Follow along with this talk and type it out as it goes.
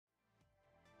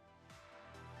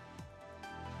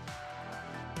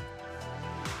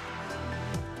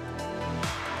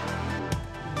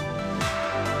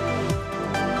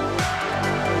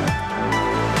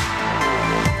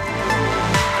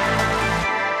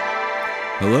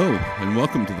Hello, and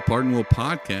welcome to the Pardon Will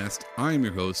podcast. I am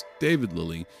your host, David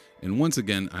Lilly, and once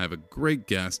again, I have a great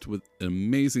guest with an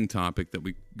amazing topic that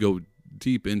we go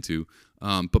deep into.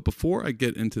 But before I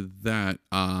get into that,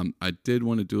 I did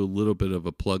want to do a little bit of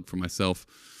a plug for myself.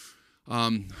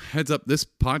 Heads up, this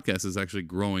podcast is actually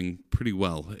growing pretty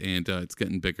well, and it's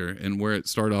getting bigger. And where it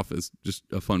started off as just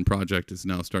a fun project is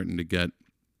now starting to get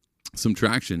some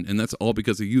traction, and that's all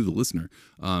because of you, the listener.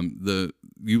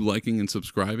 You liking and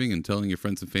subscribing and telling your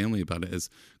friends and family about it has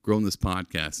grown this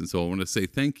podcast, and so I want to say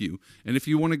thank you. And if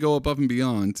you want to go above and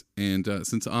beyond, and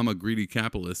since I'm a greedy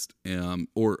capitalist,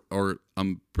 or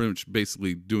I'm pretty much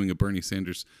basically doing a Bernie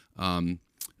Sanders,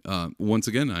 once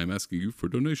again, I'm asking you for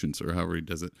donations, or however he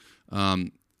does it.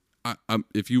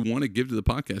 If you want to give to the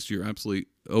podcast, you're absolutely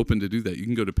open to do that. You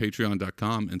can go to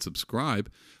patreon.com and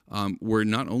subscribe, where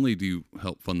not only do you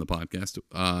help fund the podcast,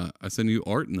 I send you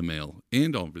art in the mail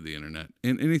and over the internet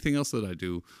and anything else that I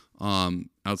do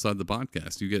outside the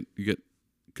podcast. You get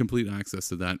complete access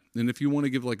to that. And if you want to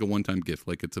give like a one-time gift,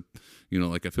 like it's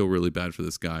like I feel really bad for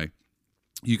this guy,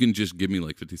 you can just give me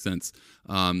like 50 cents.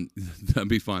 That'd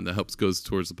be fine. That goes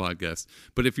towards the podcast.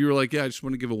 But if you were like, yeah, I just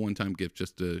want to give a one-time gift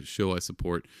just to show I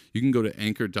support, you can go to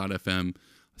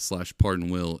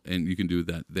anchor.fm/pardonwill, and you can do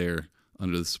that there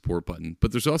under the support button.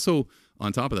 But there's also,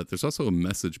 on top of that, there's also a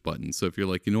message button. So if you're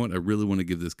like, you know what, I really want to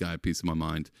give this guy a piece of my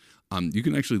mind, you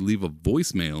can actually leave a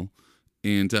voicemail.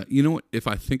 And you know what, if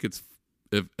I think it's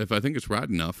rad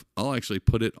enough, I'll actually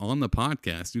put it on the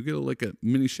podcast. You get like a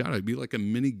mini shout out. You'd be like a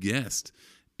mini guest,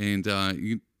 and I'll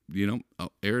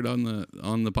air it on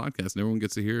the podcast, and everyone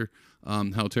gets to hear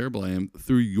how terrible I am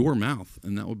through your mouth,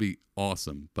 and that would be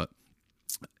awesome. But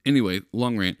anyway,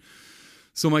 long rant.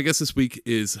 So my guest this week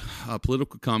is a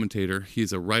political commentator.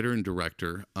 He's a writer and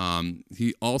director.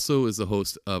 He also is the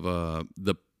host of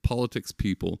the Politics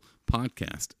People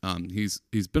podcast.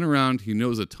 He's been around. He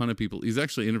knows a ton of people. He's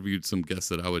actually interviewed some guests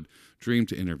that I would dream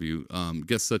to interview.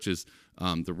 Guests such as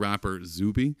the rapper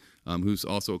Zuby, who's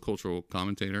also a cultural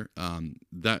commentator.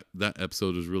 That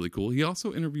episode is really cool. He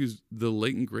also interviews the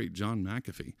late and great John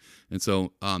McAfee. And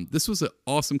so this was an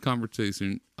awesome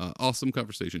conversation.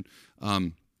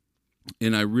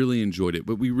 And I really enjoyed it.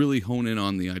 But we really hone in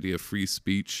on the idea of free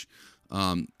speech,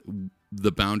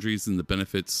 the boundaries and the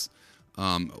benefits,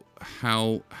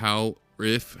 how,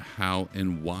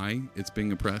 and why it's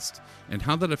being oppressed, and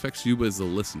how that affects you as a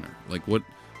listener. Like what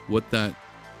that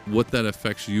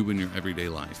affects you in your everyday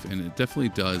life. And it definitely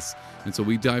does. And so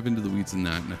we dive into the weeds in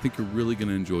that, and I think you're really going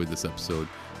to enjoy this episode.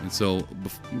 And so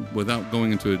without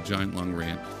going into a giant long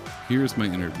rant, here's my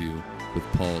interview with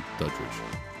Paul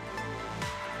Duddridge.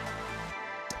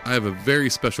 I have a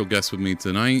very special guest with me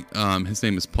tonight. His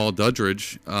name is Paul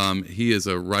Duddridge. He is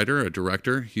a writer, a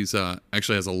director. He's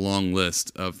actually has a long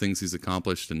list of things he's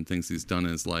accomplished and things he's done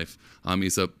in his life.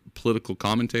 He's a political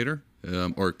commentator,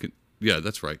 yeah,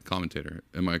 that's right, commentator.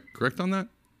 Am I correct on that?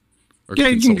 Or yeah,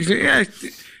 you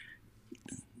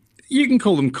can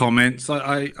call them comments.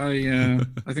 I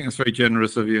think that's very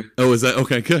generous of you. Oh, is that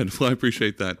okay? Good. Well, I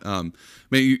appreciate that.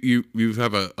 Man, you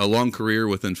have a long career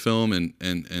within film and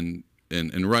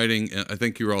writing. I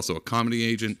think you're also a comedy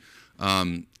agent,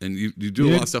 and you do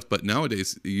a lot of stuff. But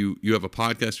nowadays, you have a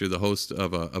podcast. You're the host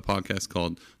of a podcast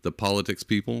called the Politics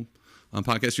People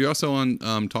podcast. You're also on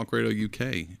Talk Radio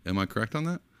UK. Am I correct on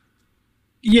that?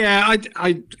 Yeah,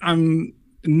 I'm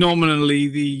nominally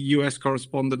the US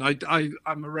correspondent.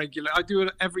 I'm a regular. I do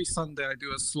it every Sunday. I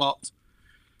do a slot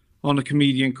on a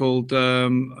comedian called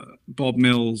Bob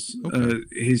Mills,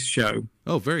 his show.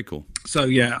 Oh, very cool. So,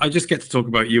 yeah, I just get to talk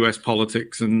about U.S.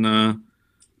 politics and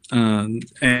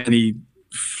any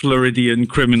Floridian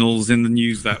criminals in the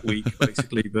news that week,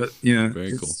 basically. But,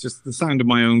 very cool. It's just the sound of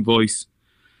my own voice.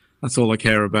 That's all I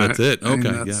care about. That's it.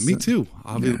 Okay. Yeah, me too.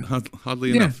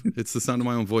 Oddly enough, it's the sound of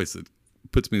my own voice that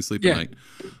puts me to sleep at night.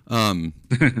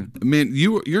 Man,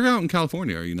 you're out in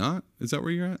California, are you not? Is that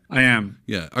where you're at? I am.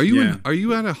 Yeah. Are you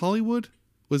out of Hollywood?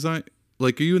 Are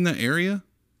you in that area?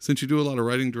 Since you do a lot of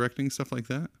writing, directing, stuff like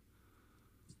that?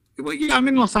 Well, yeah, I'm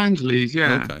in Los Angeles,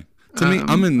 yeah. Okay. To me,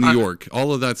 I'm in New York.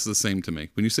 All of that's the same to me.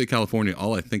 When you say California,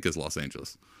 all I think is Los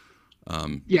Angeles.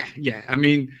 Yeah. I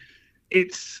mean,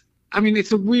 it's a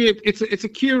weird, it's a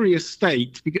curious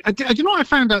state. Because, do you know what I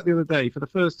found out the other day for the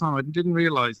first time? I didn't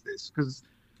realize this because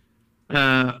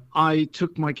I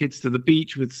took my kids to the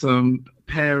beach with some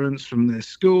parents from their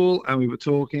school, and we were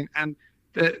talking, and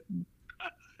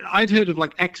I'd heard of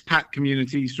like expat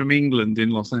communities from England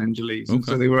in Los Angeles. Okay. And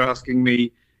so they were asking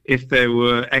me if there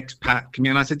were expat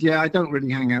community. And I said, yeah, I don't really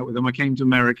hang out with them. I came to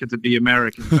America to be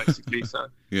American, basically. So,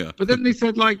 yeah. But then they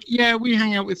said, like, yeah, we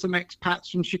hang out with some expats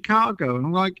from Chicago. And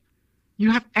I'm like,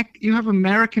 you have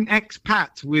American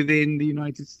expats within the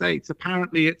United States.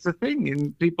 Apparently, it's a thing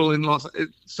in people in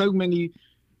so many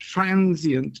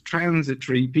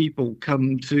transitory people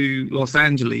come to Los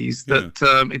Angeles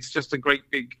that it's just a great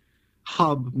big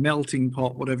hub, melting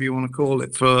pot, whatever you want to call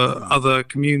it, for other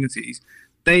communities.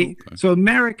 So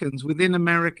Americans within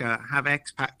America have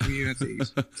expat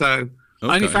communities. So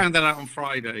I only found that out on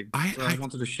Friday. I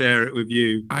wanted to share it with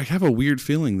you. I have a weird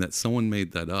feeling that someone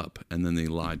made that up and then they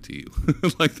lied to you.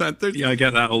 Like that. Yeah, I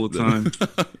get that all the time.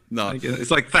 No, it's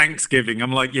like Thanksgiving.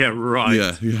 I'm like, yeah, right.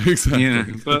 Yeah, exactly. Yeah,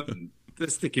 but they're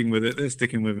sticking with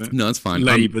it. No, that's fine.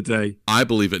 Labor Day. I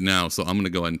believe it now, so I'm going to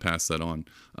go ahead and pass that on.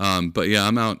 But yeah,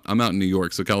 I'm out in New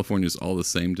York, so California is all the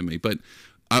same to me. But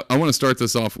I want to start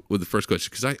this off with the first question,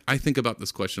 because I think about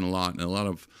this question a lot, and a lot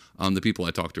of the people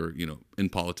I talk to are, in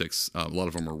politics. A lot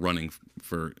of them are running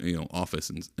for office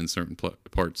in certain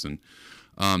parts, and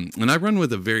I run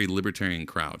with a very libertarian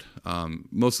crowd.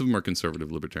 Most of them are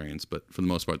conservative libertarians, but for the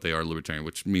most part they are libertarian,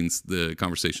 which means the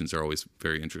conversations are always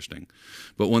very interesting.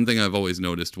 But one thing I've always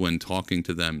noticed when talking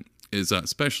to them is,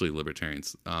 especially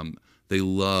libertarians, they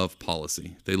love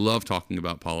policy. They love talking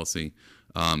about policy.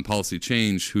 Policy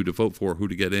change, who to vote for, who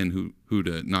to get in, who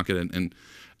to not get in,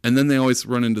 and then they always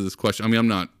run into this question. I mean, I'm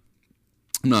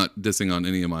not dissing on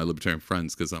any of my libertarian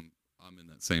friends, because I'm in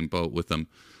that same boat with them.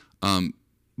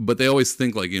 But they always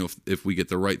think like, if we get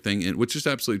the right thing in, which is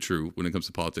absolutely true when it comes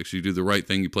to politics. You do the right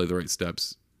thing, you play the right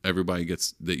steps, everybody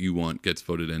gets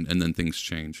voted in, and then things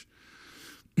change.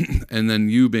 And then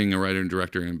you being a writer and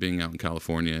director and being out in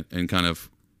California and kind of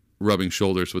rubbing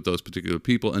shoulders with those particular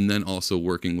people, and then also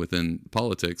working within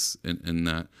politics, and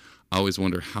that I always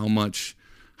wonder how much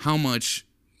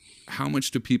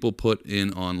do people put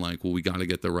in on, like, well, we got to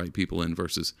get the right people in,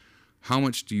 versus how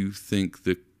much do you think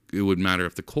that it would matter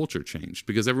if the culture changed?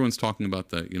 Because everyone's talking about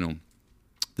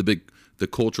the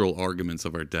cultural arguments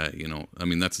of our day. I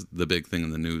mean, that's the big thing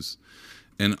in the news,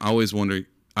 and I always wonder.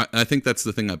 I think that's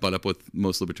the thing I butt up with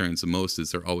most libertarians the most,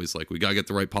 is they're always like, we got to get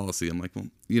the right policy. I'm like, well,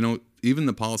 even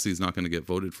the policy is not going to get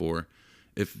voted for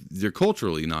if they're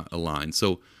culturally not aligned.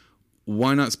 So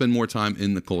why not spend more time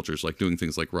in the cultures, like doing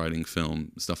things like writing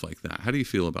film, stuff like that? How do you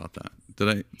feel about that?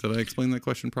 Did I explain that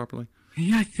question properly?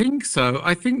 Yeah, I think so.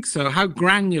 How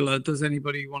granular does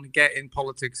anybody want to get in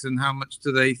politics, and how much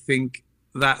do they think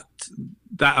that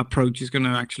approach is going to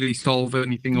actually solve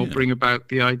anything or bring about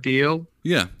the ideal?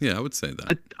 Yeah, I would say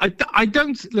that. I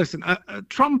don't listen.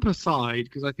 Trump aside,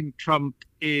 because I think Trump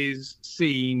is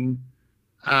seen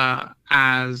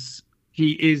as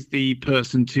he is the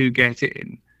person to get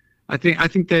in. I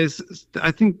think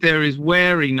there is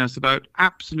wariness about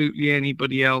absolutely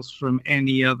anybody else from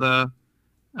any other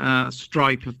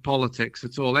stripe of politics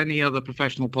at all, any other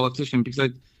professional politician, because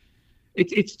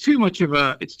it's too much of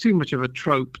a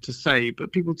trope to say,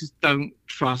 but people just don't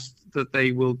trust that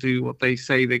they will do what they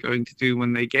say they're going to do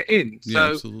when they get in.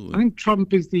 So I think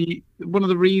Trump is one of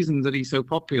the reasons that he's so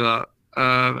popular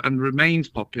and remains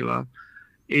popular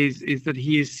is that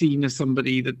he is seen as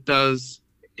somebody that does.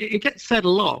 It gets said a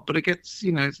lot, but it gets,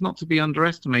 it's not to be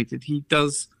underestimated. He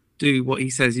does do what he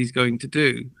says he's going to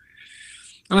do.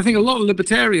 And I think a lot of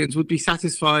libertarians would be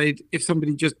satisfied if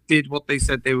somebody just did what they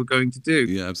said they were going to do.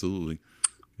 Yeah, absolutely.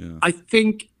 Yeah. I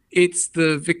think it's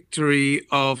the victory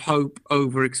of hope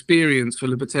over experience for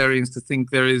libertarians to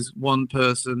think there is one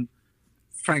person,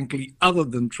 frankly, other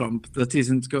than Trump, that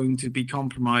isn't going to be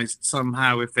compromised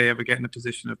somehow if they ever get in a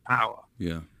position of power.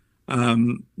 Yeah.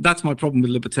 That's my problem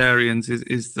with libertarians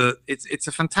is that it's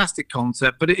a fantastic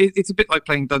concept, but it's a bit like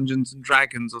playing Dungeons and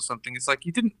Dragons or something. It's like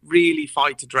you didn't really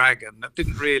fight a dragon. That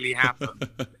didn't really happen.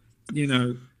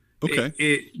 Okay.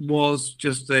 It was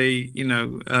just an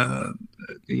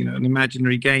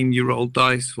imaginary game you rolled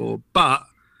dice for. But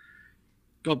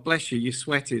God bless you, you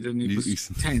sweated and it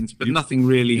was tense, but nothing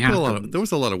really happened. There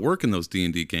was a lot of work in those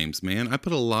D&D games, man. I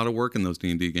put a lot of work in those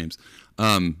D&D games.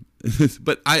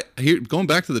 But going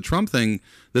back to the Trump thing,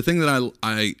 the thing that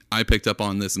I picked up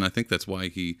on this, and I think that's why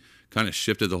he kind of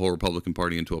shifted the whole Republican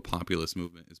Party into a populist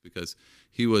movement, is because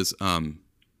he was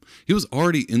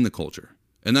already in the culture.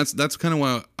 And that's kind of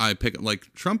why I pick up,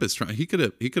 like, Trump is trying. He could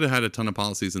have had a ton of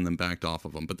policies and then backed off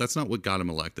of them, but that's not what got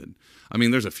him elected. I mean,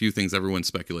 there's a few things everyone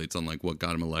speculates on, like what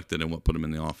got him elected and what put him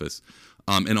in the office,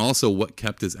 and also what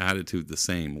kept his attitude the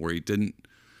same. Where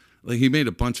he made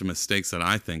a bunch of mistakes that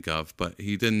I think of, but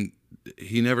he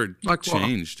never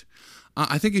changed.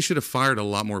 I think he should have fired a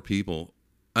lot more people.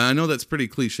 I know that's pretty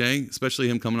cliche, especially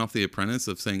him coming off The Apprentice,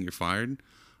 of saying you're fired.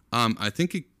 I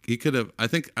think he could have. I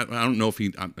don't know if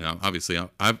he. Obviously,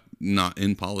 I'm not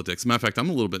in politics. Matter of fact, I'm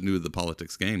a little bit new to the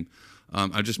politics game.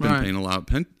 I've just been paying a lot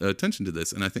of attention to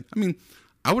this, and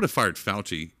I would have fired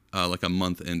Fauci like a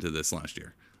month into this last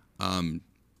year.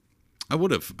 I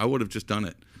would have just done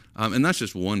it. And that's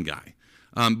just one guy.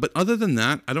 But other than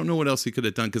that, I don't know what else he could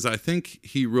have done, because I think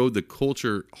he rode the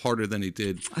culture harder than he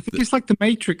did. I think it's like the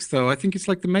Matrix, though. I think it's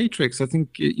like the Matrix. I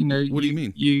think, you know. What do you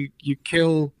mean? You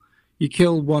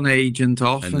kill one agent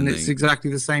off, and it's exactly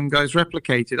the same guys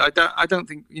replicated. I don't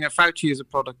think, you know, Fauci is a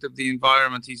product of the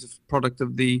environment. He's a product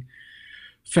of the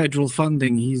federal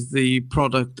funding. He's the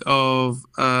product of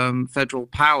federal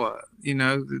power. You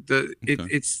know,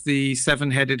 it's the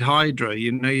seven-headed hydra.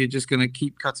 You know, you're just going to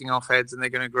keep cutting off heads, and they're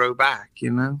going to grow back.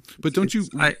 You know. But don't you?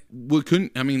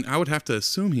 I mean, I would have to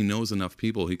assume he knows enough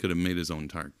people. He could have made his own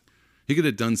target. He could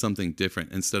have done something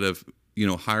different instead of, you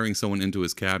know, hiring someone into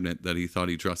his cabinet that he thought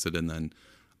he trusted, and then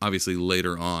obviously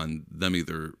later on them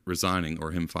either resigning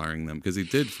or him firing them, because he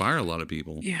did fire a lot of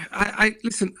people. Yeah,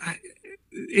 listen.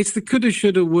 It's the coulda,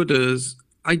 shoulda, wouldas.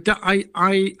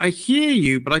 I hear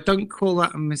you, but I don't call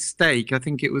that a mistake. I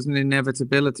think it was an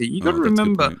inevitability. You got to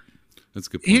remember, that's a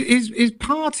good point. His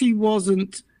party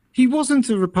wasn't. He wasn't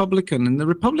a Republican, and the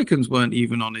Republicans weren't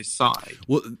even on his side.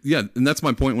 Well, yeah, and that's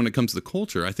my point when it comes to the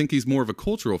culture. I think he's more of a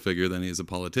cultural figure than he is a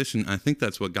politician. I think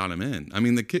that's what got him in. I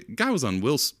mean, the guy was on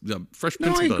Will's Fresh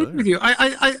Prince. No, I agree with you.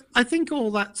 I think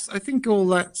all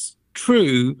that's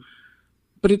true,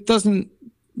 but it doesn't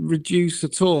reduce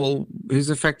at all his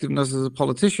effectiveness as a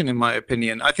politician, in my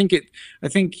opinion. I think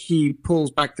he pulls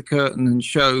back the curtain and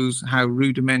shows how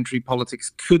rudimentary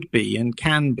politics could be and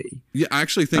can be. Yeah, I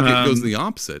actually think it goes the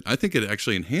opposite. I think it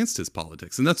actually enhanced his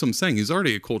politics, and that's what I'm saying. He's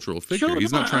already a cultural figure. Sure,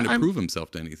 he's not trying to prove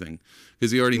himself to anything,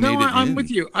 because he already made it. I'm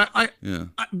with you. But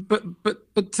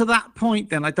to that point,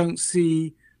 then I don't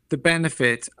see the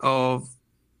benefit of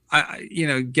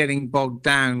getting bogged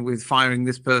down with firing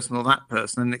this person or that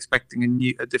person and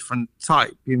expecting a different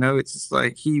type. You know, it's just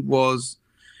like he was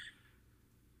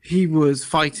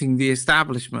fighting the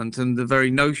establishment and the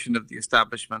very notion of the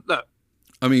establishment. Look,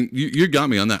 I mean, you got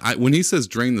me on that. When he says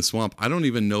drain the swamp, I don't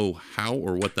even know how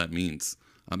or what that means.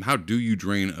 How do you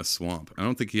drain a swamp? I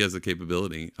don't think he has the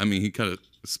capability. I mean, he kind of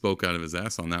spoke out of his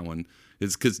ass on that one.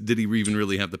 It's because did he even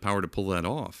really have the power to pull that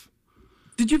off?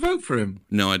 Did you vote for him?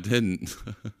 No, I didn't.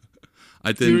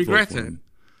 I didn't. Do you regret it?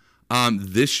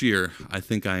 This year, I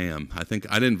think I am. I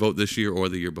think I didn't vote this year or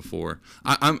the year before.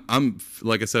 I'm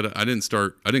like I said, I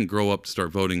didn't grow up to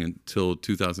start voting until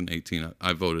 2018.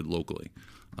 I voted locally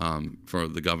for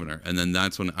the governor, and then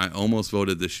that's when I almost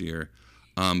voted this year,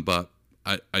 but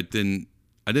I didn't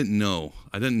know.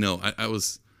 I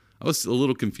was a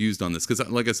little confused on this because,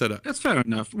 like I said, that's fair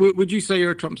enough. Would you say you're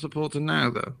a Trump supporter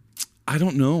now, though? I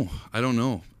don't know. I don't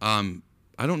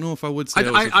know if I would say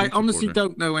I honestly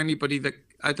don't know anybody that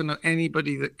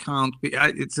can't be.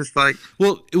 It's just like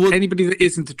anybody that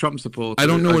isn't a Trump supporter. I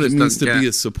don't know what it means to be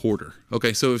a supporter.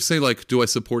 Okay, so if say like, do I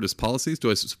support his policies?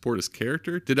 Do I support his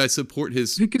character? Did I support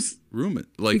his roommate?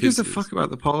 Like, who gives a fuck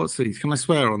about the policies? Can I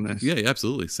swear on this? Yeah,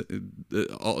 absolutely.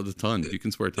 All the ton. You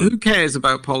can swear. Who cares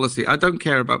about policy? I don't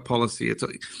care about policy at all.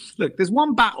 Look, there's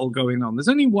one battle going on. There's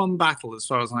only one battle as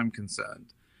far as I'm concerned.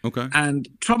 Okay. And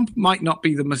Trump might not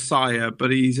be the Messiah,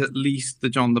 but he's at least the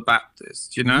John the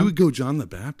Baptist, you know? You would go John the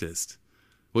Baptist.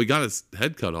 Well, he got his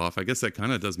head cut off. I guess that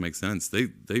kind of does make sense. They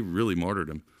really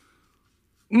martyred him.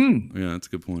 Yeah, that's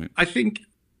a good point. I think,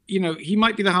 he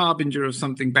might be the harbinger of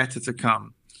something better to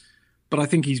come, but I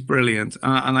think he's brilliant.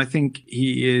 And I think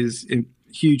he is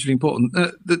hugely important.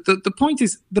 The point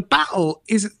is, the battle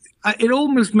is, it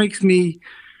almost makes me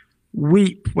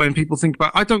weep when people think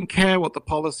about. I don't care what the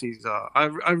policies are.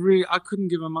 I couldn't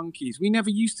give a monkeys. We never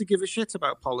used to give a shit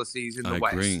about policies in the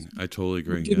West. I totally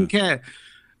agree. We didn't care.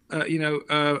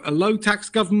 A low tax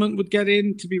government would get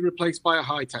in to be replaced by a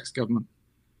high tax government,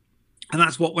 and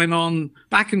that's what went on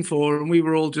back and forth. And we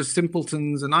were all just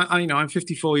simpletons. And I'm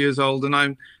 54 years old, and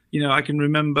I can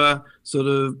remember sort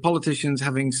of politicians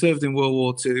having served in World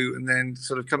War II and then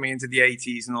sort of coming into the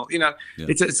 80s and all. Yeah.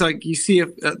 It's like you see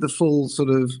the full sort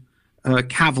of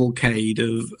cavalcade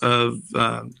of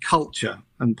culture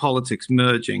and politics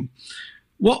merging.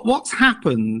 What's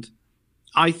happened,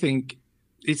 I think,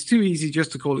 it's too easy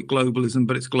just to call it globalism,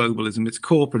 but it's globalism. It's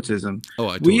corporatism.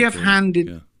 We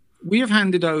have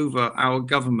handed over our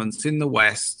governments in the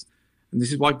West, and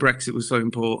this is why Brexit was so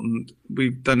important.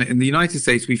 We've done it in the United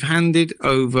States. We've handed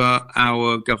over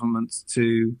our governments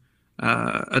to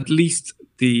at least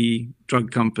the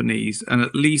drug companies and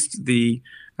at least the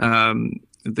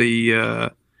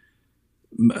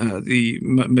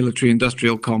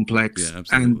military-industrial complex,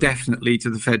 and definitely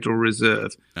to the Federal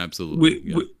Reserve.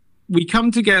 Absolutely. We come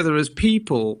together as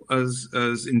people, as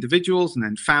individuals, and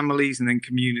then families, and then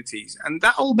communities, and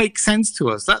that all makes sense to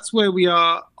us. That's where we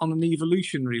are on an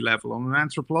evolutionary level, on an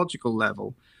anthropological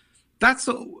level. That's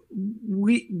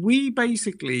we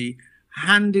basically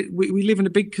we live in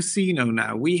a big casino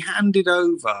now. We handed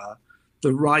over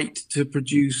the right to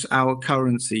produce our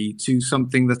currency to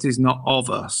something that is not of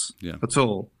us at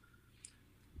all.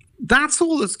 That's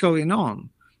all that's going on.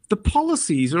 The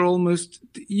policies are almost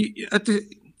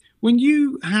when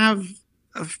you have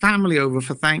a family over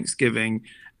for Thanksgiving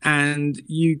and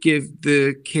you give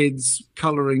the kids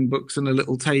coloring books and a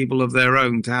little table of their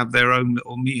own to have their own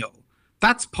little meal.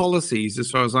 That's policies,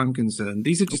 as far as I'm concerned.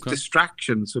 These are just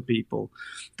distractions for people.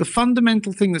 The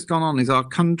fundamental thing that's gone on is our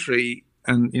country,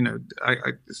 and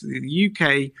the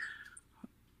UK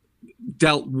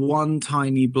dealt one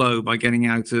tiny blow by getting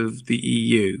out of the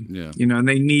EU. Yeah. And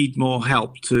they need more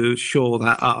help to shore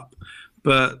that up.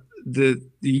 But the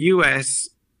US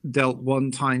dealt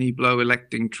one tiny blow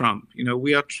electing Trump.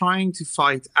 We are trying to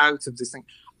fight out of this thing.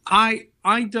 I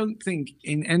don't think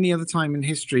in any other time in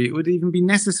history it would even be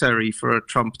necessary for a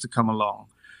Trump to come along.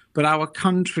 But our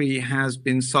country has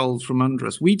been sold from under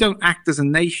us. We don't act as a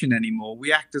nation anymore.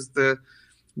 We act as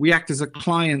a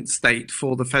client state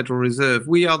for the Federal Reserve.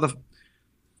 We are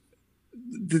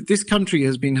this country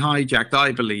has been hijacked,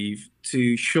 I believe,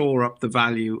 to shore up the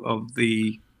value of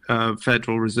the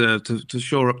Federal Reserve, to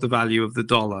shore up the value of the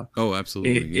dollar. Oh,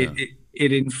 absolutely.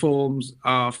 It informs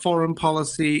our foreign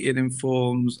policy. It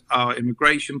informs our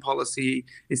immigration policy.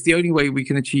 It's the only way we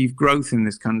can achieve growth in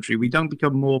this country. We don't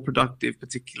become more productive,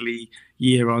 particularly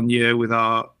year on year, with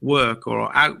our work or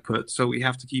our output. So we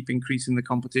have to keep increasing the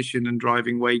competition and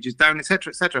driving wages down, et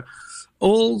cetera, et cetera.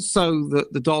 Also,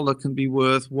 that the dollar can be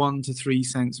worth 1 to 3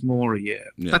 cents more a year.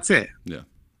 Yeah. That's it. Yeah.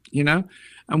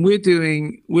 And we're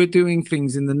doing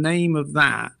things in the name of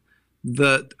that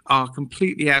are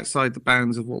completely outside the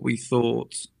bounds of what we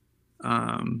thought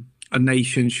a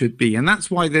nation should be. And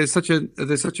that's why there's such a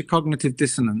cognitive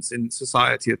dissonance in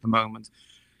society at the moment.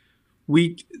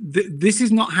 This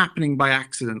is not happening by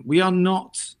accident. We are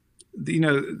not,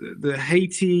 the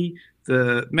Haiti,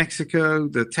 the Mexico,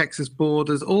 the Texas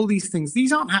borders, all these things,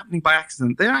 these aren't happening by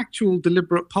accident. They're actual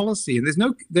deliberate policy. And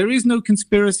there is no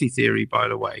conspiracy theory, by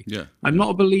the way. Yeah. I'm not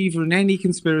a believer in any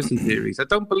conspiracy theories. I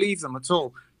don't believe them at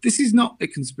all. This is not a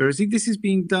conspiracy. This is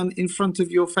being done in front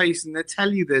of your face, and they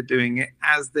tell you they're doing it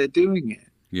as they're doing it.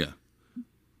 Yeah.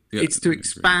 It's to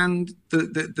expand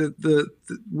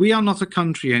we are not a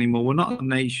country anymore. We're not a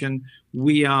nation.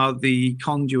 We are the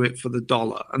conduit for the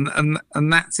dollar, and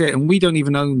that's it. And we don't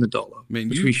even own the dollar,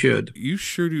 which we should. You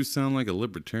sure do sound like a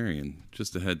libertarian.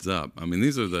 Just a heads up. I mean,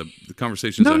 these are the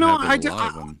conversations I have with a lot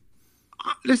of them.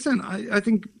 Listen, I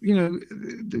think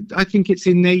I think it's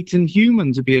innate in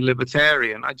human to be a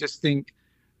libertarian. I just think,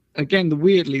 again, the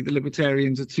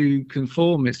libertarians are too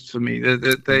conformist for me.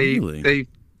 They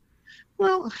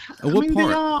well, what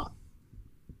part?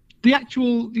 They are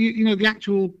the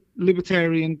actual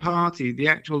libertarian party, the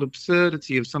actual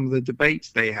absurdity of some of the debates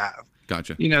they have.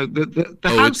 Gotcha. The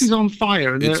house is on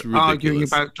fire and they're arguing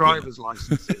about driver's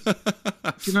licenses. Do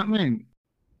you know what I mean?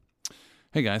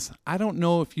 Hey guys, I don't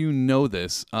know if you know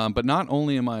this, but not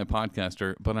only am I a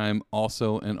podcaster, but I'm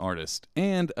also an artist,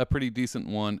 and a pretty decent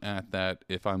one at that,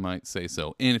 if I might say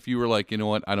so. And if you were like, you know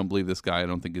what, I don't believe this guy, I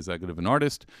don't think he's that good of an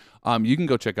artist, you can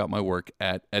go check out my work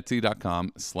at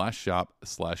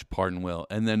etsy.com/shop/pardonwill.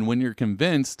 And then when you're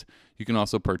convinced, you can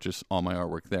also purchase all my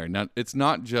artwork there. Now, it's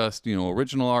not just,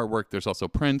 original artwork. There's also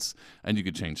prints, and you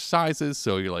could change sizes.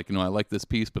 So you're like, I like this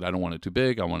piece, but I don't want it too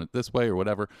big. I want it this way or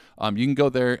whatever. You can go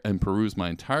there and peruse my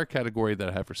entire category that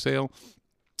I have for sale.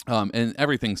 And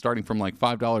everything starting from like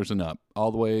 $5 and up,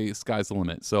 all the way, sky's the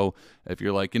limit. So if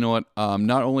you're like, you know what,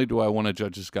 not only do I want to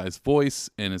judge this guy's voice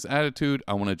and his attitude,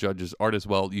 I want to judge his art as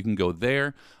well. You can go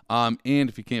there. And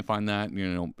if you can't find that,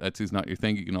 Etsy's not your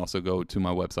thing, you can also go to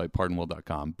my website,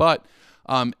 pardonwill.com. But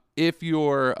if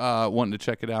you're wanting to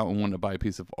check it out and want to buy a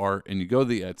piece of art and you go to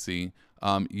the Etsy,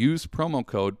 use promo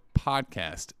code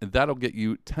podcast. That'll get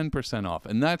you 10% off.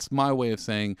 And that's my way of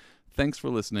saying, thanks for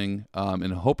listening,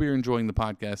 and I hope you're enjoying the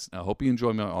podcast. I hope you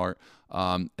enjoy my art,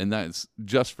 and that's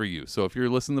just for you. So if you're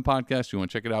listening to the podcast, you want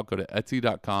to check it out, go to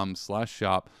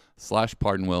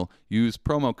etsy.com/shop/pardonwill. Use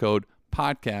promo code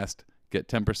podcast, get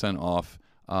 10% off.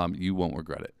 You won't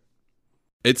regret it.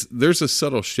 There's a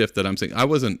subtle shift that I'm saying.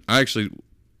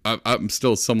 I'm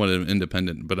still somewhat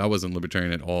independent, but I wasn't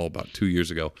libertarian at all about 2 years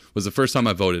ago. It was the first time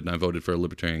I voted, and I voted for a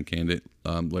libertarian candidate,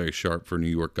 Larry Sharp, for New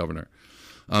York governor.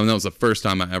 That was the first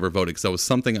time I ever voted, because that was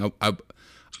something I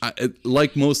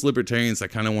like most libertarians, I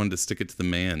kind of wanted to stick it to the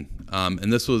man.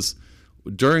 And this was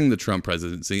during the Trump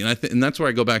presidency, and that's where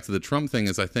I go back to the Trump thing.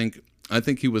 Is I think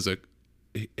he was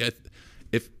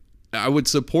if I would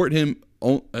support him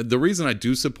the reason I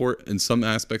do support in some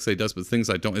aspects he does, but things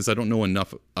I don't, is I don't know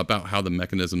enough about how the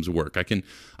mechanisms work. I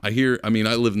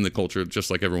live in the culture just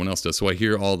like everyone else does, so I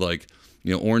hear all like,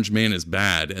 Orange Man is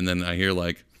bad, and then I hear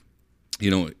like,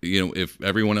 if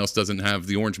everyone else doesn't have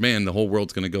the Orange Man, the whole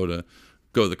world's going to go to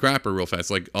the crapper real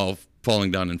fast, like all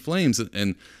falling down in flames.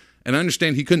 And I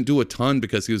understand he couldn't do a ton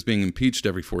because he was being impeached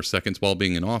every 4 seconds while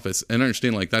being in office. And I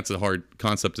understand like that's a hard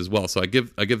concept as well. So I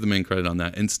give the man credit on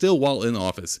that. And still, while in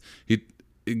office, the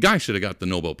guy should have got the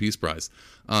Nobel Peace Prize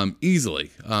easily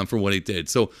for what he did.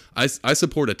 So I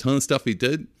support a ton of stuff he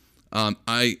did.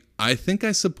 I think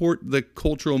I support the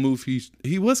cultural move.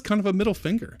 He was kind of a middle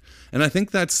finger. And I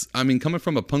think that's, coming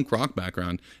from a punk rock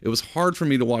background, it was hard for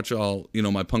me to watch all,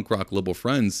 my punk rock liberal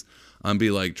friends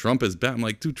be like, Trump is bad. I'm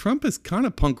like, dude, Trump is kind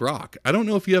of punk rock. I don't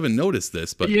know if you haven't noticed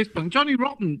this, but he is punk. Johnny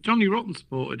Rotten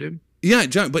supported him. Yeah,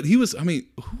 but he was,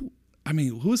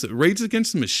 who is it? Rage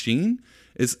Against the Machine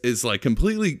is like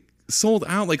completely sold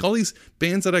out. Like all these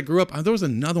bands that I grew up, there was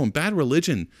another one, Bad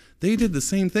Religion. They did the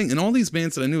same thing. And all these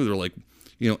bands that I knew, they're like,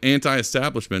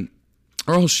 anti-establishment,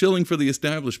 are all shilling for the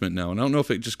establishment now. And I don't know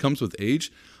if it just comes with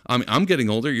age. I'm getting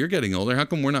older. You're getting older. How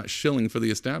come we're not shilling for the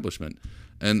establishment?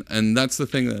 And that's the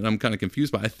thing that I'm kind of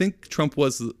confused by. I think Trump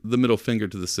was the middle finger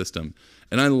to the system,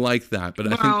 and I like that.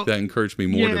 But I think that encouraged me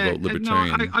more to vote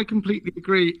libertarian. No, I completely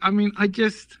agree.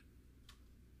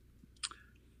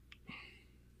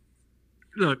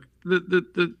 Look.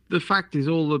 The fact is,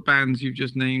 all the bands you've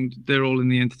just named, they're all in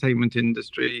the entertainment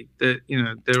industry.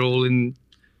 They're all in.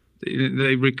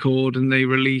 They record and they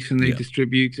release and they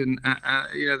distribute, and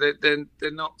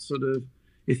they're not sort of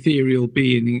ethereal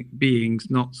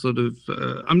beings. Not sort of.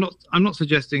 I'm not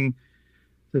suggesting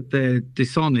that they're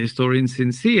dishonest or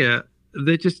insincere.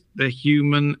 They're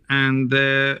human, and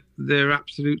they're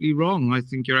absolutely wrong. I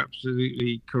think you're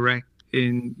absolutely correct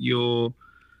in your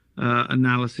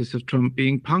analysis of Trump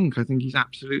being punk. I think he's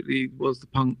absolutely was the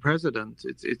punk president.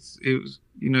 It was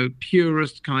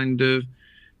purest kind of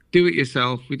do it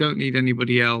yourself. We don't need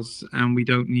anybody else, and we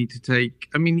don't need to take.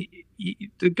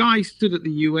 The guy stood at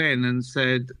the UN and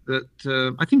said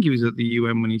that I think he was at the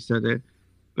UN when he said it,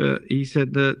 but he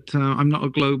said that I'm not a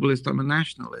globalist, I'm a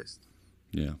nationalist.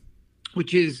 Yeah,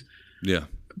 which is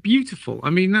beautiful.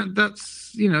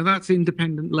 That's that's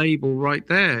independent label right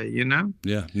there.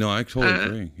 Yeah, no, I totally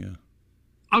agree. Yeah,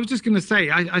 I was just going to say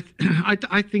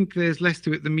I think there's less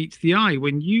to it than meets the eye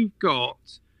when you've got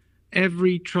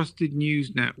every trusted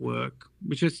news network,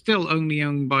 which is still only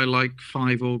owned by like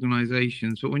 5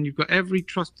 organizations, but when you've got every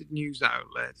trusted news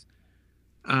outlet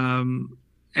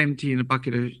emptying a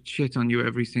bucket of shit on you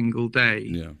every single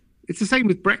day. It's the same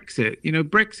with Brexit.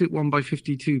 Brexit won by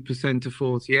 52% to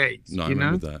 48. No, I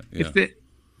remember that. Yeah.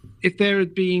 If there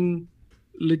had been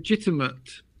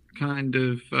legitimate kind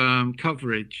of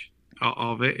coverage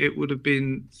of it, it would have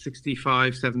been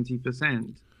 65,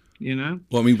 70%.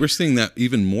 Well, we're seeing that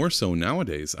even more so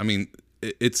nowadays.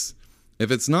 It's if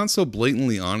it's not so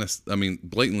blatantly honest,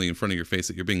 blatantly in front of your face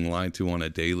that you're being lied to on a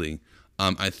daily.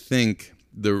 I think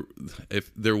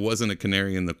if there wasn't a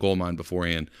canary in the coal mine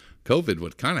beforehand, COVID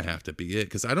would kind of have to be it,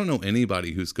 because I don't know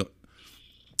anybody who's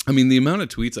the amount of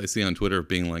tweets I see on Twitter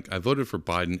being like, I voted for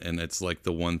Biden and it's like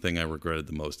the one thing I regretted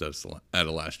the most out of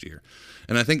last year.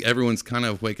 And I think everyone's kind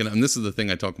of waking up. And this is the thing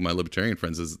I talk with my libertarian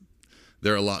friends is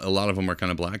there are a lot of them are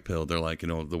kind of black pilled. They're like,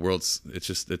 the world's,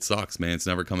 it sucks, man. It's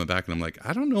never coming back. And I'm like,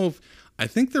 I don't know I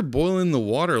think they're boiling the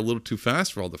water a little too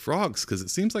fast for all the frogs, because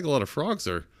it seems like a lot of frogs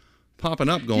are popping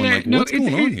up going what's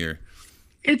going on here?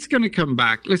 It's going to come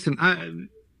back. Listen,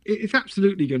 it's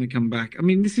absolutely going to come back.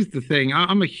 This is the thing.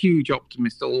 I'm a huge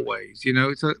optimist always.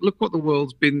 It's like, look what the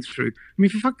world's been through. For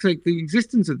fuck's sake, the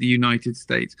existence of the United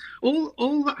States,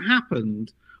 all that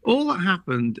happened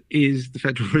is the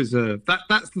Federal Reserve.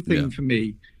 That's the thing for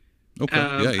me. Okay.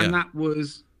 And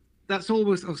that's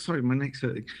always. Oh, sorry, my neck's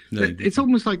hurting. It's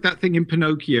almost like that thing in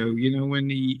Pinocchio. When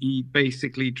he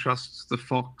basically trusts the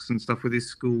fox and stuff with his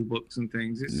school books and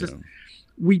things. It's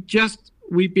just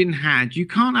we've been had. You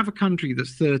can't have a country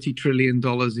that's $30 trillion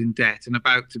in debt and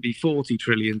about to be $40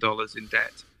 trillion in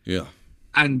debt. Yeah.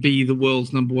 And be the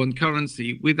world's number one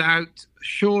currency without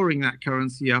shoring that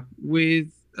currency up with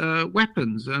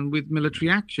weapons and with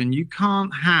military action. You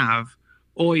can't have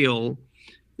oil.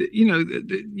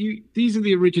 These are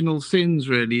the original sins,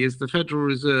 really, is the Federal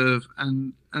Reserve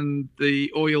and the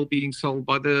oil being sold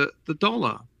by the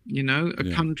dollar.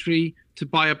 Country, to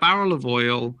buy a barrel of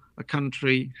oil, a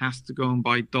country has to go and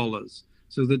buy dollars.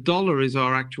 So the dollar is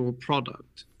our actual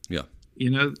product. Yeah.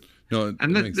 No, that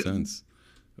makes sense.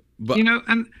 But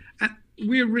and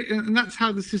and that's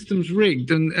how the system's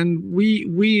rigged. And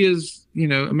we as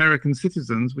American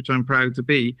citizens, which I'm proud to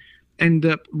be, end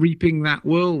up reaping that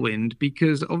whirlwind,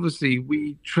 because obviously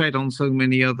we tread on so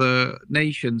many other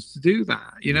nations to do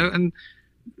that, and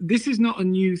this is not a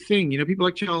new thing. People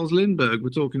like Charles Lindbergh were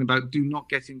talking about do not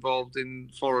get involved in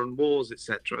foreign wars,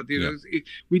 etc.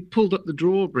 We pulled up the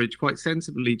drawbridge quite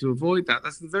sensibly to avoid that.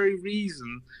 That's the very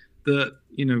reason that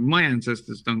my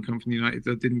ancestors didn't come from the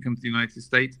United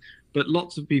States, but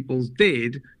lots of people's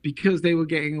did, because they were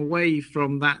getting away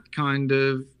from that kind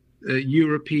of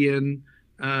European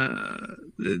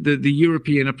the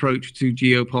European approach to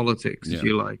geopolitics, if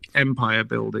you like, empire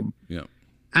building. Yeah.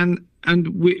 And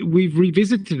we've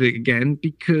revisited it again,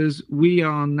 because we've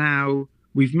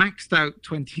maxed out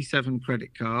 27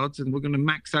 credit cards, and we're going to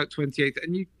max out 28,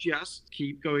 and you just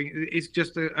keep going. It's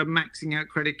just a maxing out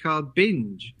credit card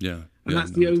binge. Yeah. And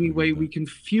that's the only way we can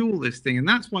fuel this thing. And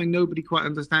that's why nobody quite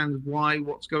understands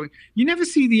what's going. You never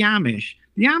see the Amish.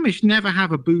 The Amish never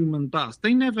have a boom and bust.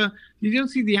 You don't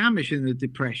see the Amish in the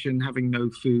Depression having no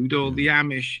food, or the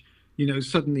Amish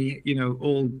suddenly,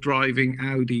 all driving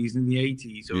Audis in the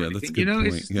 80s or anything. That's a good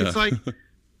point. It's like,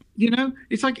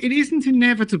 it's like it isn't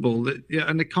inevitable that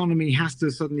an economy has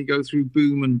to suddenly go through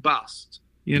boom and bust.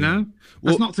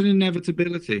 That's not an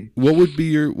inevitability. What would be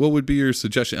your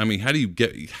suggestion? I mean, how do you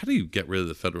get rid of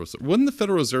the Federal Reserve? Wasn't the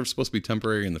Federal Reserve supposed to be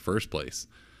temporary in the first place,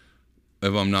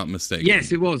 if I'm not mistaken?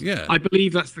 Yes, it was. Yeah, I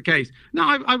believe that's the case. No,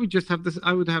 I would just have this.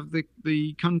 I would have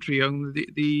the country own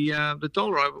the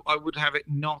dollar. I would have it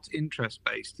not interest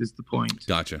based. Is the point?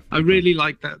 Gotcha. I really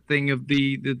like that thing of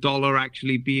the dollar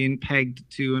actually being pegged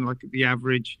to like the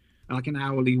average, like an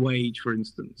hourly wage, for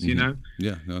instance. Yeah,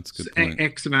 no, that's a good point.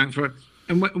 X amount for.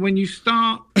 And when you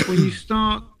start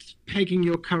pegging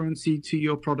your currency to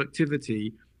your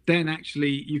productivity, then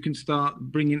actually you can start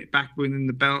bringing it back within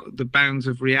the bounds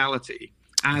of reality,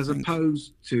 as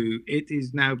opposed to it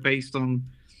is now based on.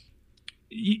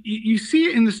 You see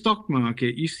it in the stock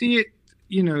market. You see it.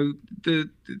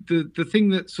 The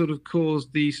thing that sort of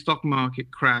caused the stock market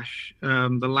crash,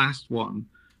 the last one,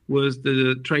 was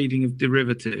the trading of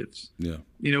derivatives. Yeah.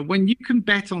 When you can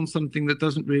bet on something that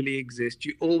doesn't really exist,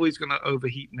 you're always going to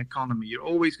overheat an economy. You're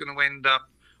always going to end up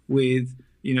with,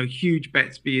 huge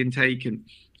bets being taken.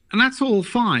 And that's all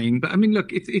fine. But I mean, look,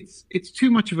 it's too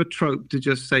much of a trope to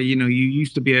just say, you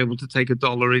used to be able to take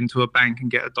 $1 into a bank and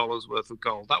get $1 worth of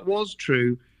gold. That was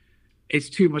true. It's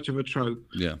too much of a trope.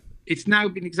 Yeah. It's now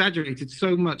been exaggerated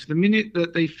so much. The minute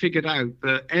that they figured out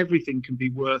that everything can be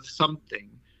worth something,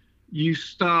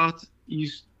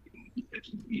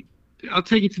 I'll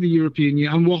take it to the European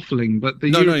Union. I'm waffling, but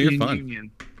the European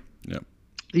Union. Yeah.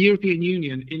 The European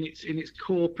Union, in its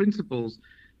core principles,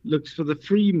 looks for the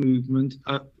free movement.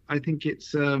 I think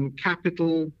it's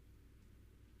capital.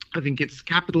 I think it's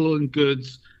capital and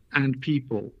goods and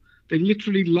people. They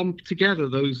literally lump together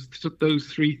those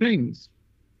three things,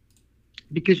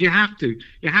 because you have to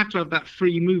have that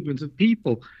free movement of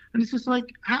people. And it's just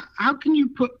like, how can you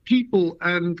put people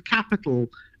and capital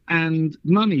and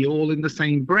money all in the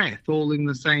same breath, all in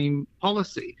the same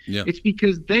policy? Yeah. It's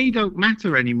because they don't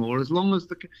matter anymore, as long as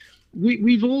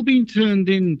we've all been turned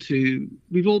into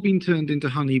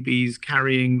honeybees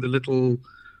carrying the little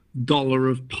dollar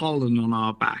of pollen on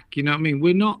our back. You know what I mean?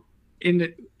 We're not in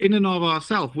and of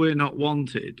ourselves, we're not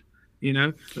wanted.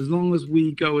 As long as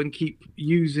we go and keep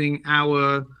using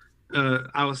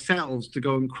ourselves to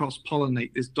go and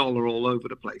cross-pollinate this dollar all over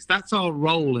the place. That's our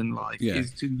role in life,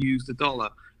 is to use the dollar.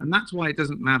 And that's why it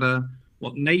doesn't matter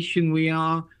what nation we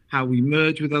are, how we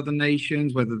merge with other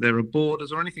nations, whether there are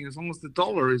borders or anything, as long as the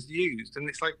dollar is used. And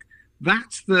it's like,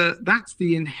 that's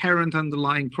the inherent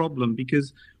underlying problem,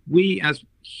 because we as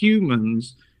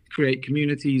humans create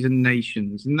communities and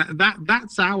nations, and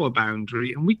that's our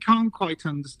boundary, and we can't quite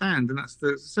understand. And that's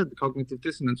as I said, the cognitive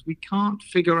dissonance. We can't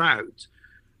figure out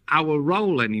our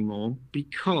role anymore,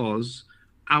 because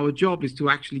our job is to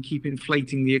actually keep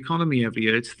inflating the economy every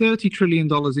year. It's $30 trillion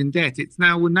in debt.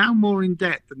 We're now more in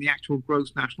debt than the actual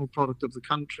gross national product of the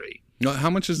country. How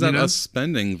much is that us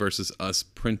spending versus us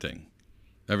printing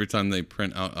every time they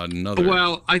print out another?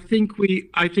 Well, I think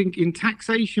in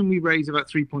taxation we raise about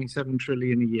 3.7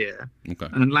 trillion a year. Okay.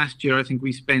 And last year I think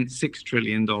we spent $6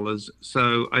 trillion.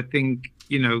 So I think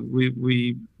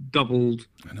we doubled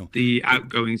the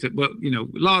outgoings. Well,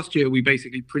 last year we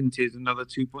basically printed another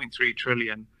 2.3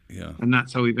 trillion. Yeah. And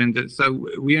that's how we've ended. So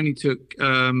we only took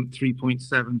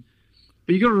 3.7.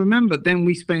 But you got to remember, then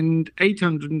we spend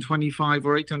 825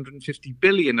 or 850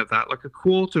 billion of that, like a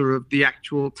quarter of the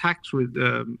actual tax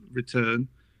return.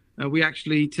 We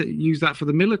actually use that for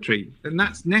the military, and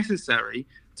that's necessary.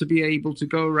 to be able to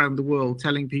go around the world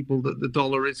telling people that the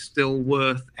dollar is still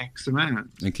worth X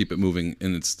amount. And keep it moving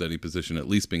in its steady position, at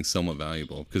least being somewhat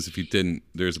valuable. Because if you didn't,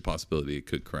 there's a possibility it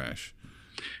could crash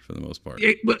for the most part.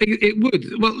 It would.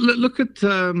 Well, look at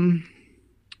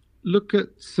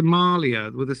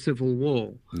Somalia with a civil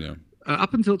war. Yeah.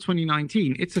 Up until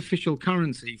 2019, its official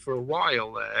currency for a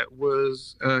while there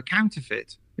was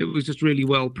counterfeit. It was just really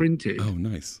well printed. Oh,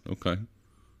 nice. Okay.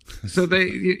 So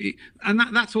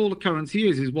that's all the currency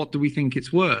is what do we think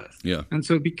it's worth? Yeah. And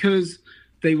so because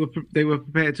they were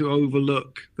prepared to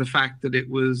overlook the fact that it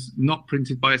was not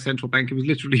printed by a central bank, it was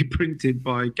literally printed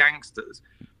by gangsters.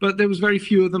 But there was very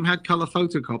few of them had color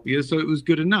photocopiers, so it was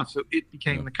good enough. So it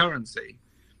became the currency.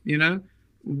 You know,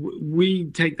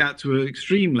 we take that to an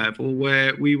extreme level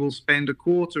where we will spend a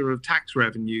quarter of tax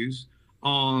revenues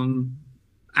on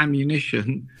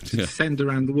ammunition to send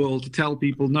around the world to tell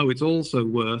people, no, it's also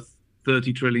worth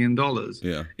 $30 trillion.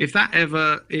 Yeah. If that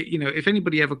ever, if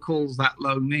anybody ever calls that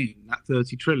loan in, that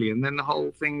 30 trillion, then the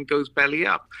whole thing goes belly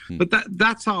up. But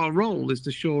that's our role, is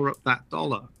to shore up that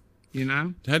dollar. You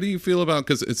know, how do you feel about,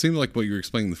 because it seemed like what you were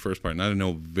explaining in the first part, and I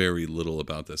know very little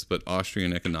about this, but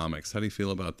Austrian economics, how do you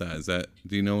feel about that?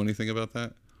 Do you know anything about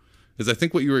that? Because I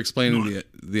think what you were explaining,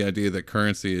 the idea that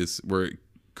currency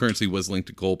was linked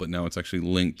to gold, but now it's actually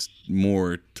linked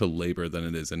more to labor than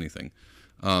it is anything,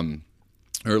 or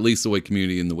at least the way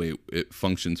community and the way it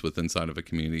functions with inside of a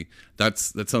community. That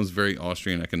sounds very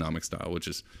Austrian economic style, which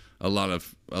is a lot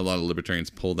of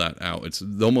libertarians pull that out. It's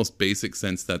the almost basic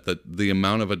sense that the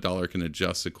amount of a dollar can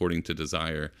adjust according to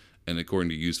desire and according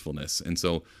to usefulness. And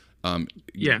so,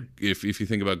 if you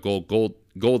think about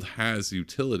gold has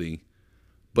utility,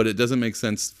 but it doesn't make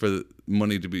sense for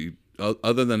money to be,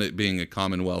 other than it being a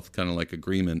commonwealth kind of like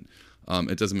agreement.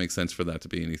 It doesn't make sense for that to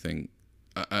be anything.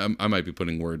 I might be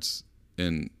putting words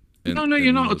in. No,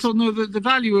 you're not at all. No, the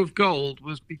value of gold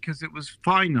was because it was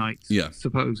finite,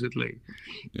 supposedly.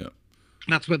 Yeah.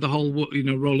 That's where the whole,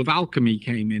 role of alchemy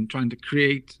came in, trying to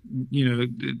create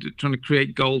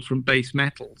gold from base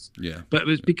metals. Yeah. But it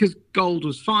was because gold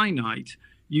was finite,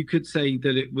 you could say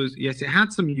that it was, yes, it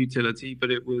had some utility, but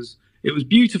it was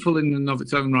beautiful in and of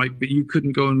its own right, but you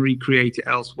couldn't go and recreate it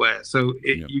elsewhere. So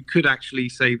you could actually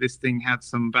say this thing had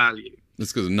some value.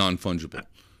 That's because it's non-fungible.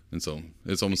 And so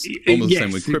it's almost the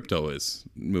same way crypto is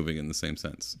moving in the same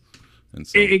sense. And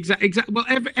so exactly. Well,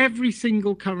 every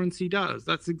single currency does.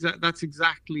 That's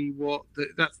exactly what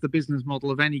that's the business model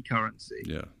of any currency.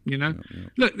 Yeah.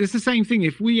 Look, it's the same thing.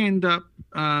 If we end up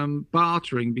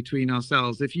bartering between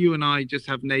ourselves, if you and I just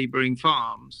have neighboring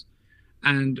farms,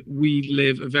 and we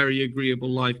live a very agreeable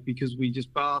life because we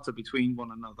just barter between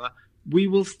one another, we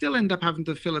will still end up having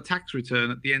to fill a tax return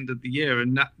at the end of the year,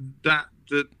 and that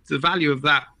the value of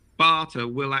that barter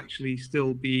will actually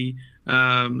still be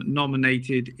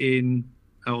nominated in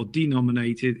or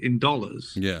denominated in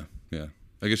dollars. Yeah.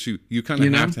 I guess you kind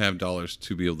of have to have dollars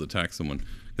to be able to tax someone,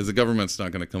 because the government's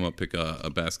not going to come up, pick a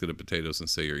basket of potatoes and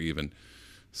say you're even.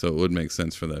 So it would make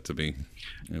sense for that to be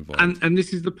involved. And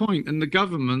this is the point. And the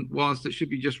government, whilst it should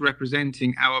be just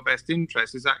representing our best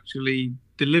interests, is actually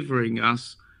delivering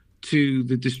us to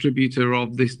the distributor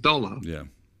of this dollar. Yeah,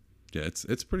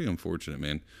 it's pretty unfortunate,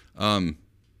 man.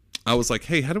 I was like,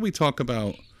 hey, how do we talk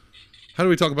about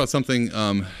something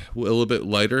a little bit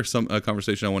lighter? A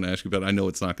conversation I want to ask you about. I know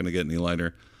it's not going to get any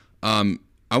lighter. I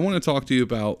want to talk to you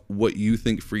about what you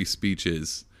think free speech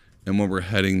is, and where we're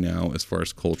heading now as far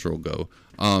as cultural go,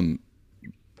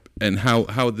 and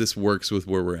how this works with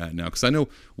where we're at now. Because I know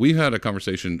we had a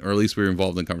conversation, or at least we were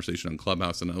involved in a conversation on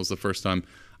Clubhouse, and that was the first time.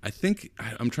 I think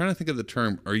I'm trying to think of the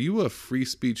term. Are you a free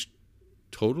speech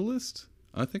totalist?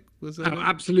 I think was that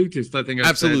absolutist. I think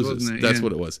absolutist. Said, wasn't it? That's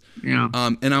what it was. Yeah.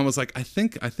 And I was like, I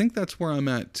think that's where I'm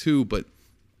at too. But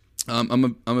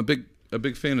I'm a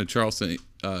big fan of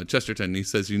Chesterton. He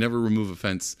says you never remove a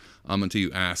fence until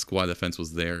you ask why the fence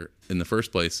was there in the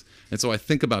first place. And so I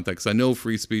think about that, because I know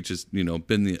free speech has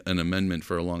been an amendment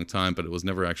for a long time, but it was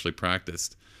never actually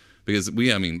practiced. Because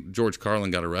George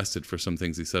Carlin got arrested for some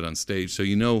things he said on stage.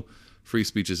 So free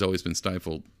speech has always been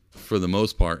stifled for the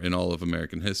most part in all of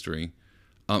American history.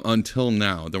 Until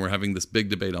now, then we're having this big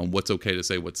debate on what's okay to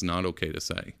say, what's not okay to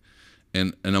say,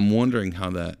 and I'm wondering how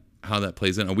that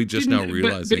plays in. Are we just now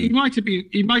realizing? But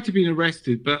he might have been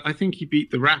arrested, but I think he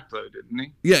beat the rap though, didn't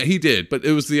he? Yeah, he did. But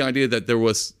it was the idea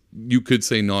that you could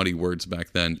say naughty words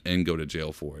back then and go to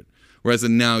jail for it, whereas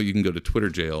now you can go to Twitter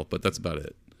jail, but that's about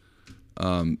it.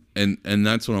 And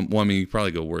that's what you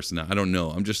probably go worse than that. I don't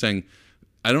know. I'm just saying,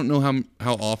 I don't know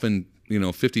how often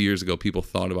 50 years ago people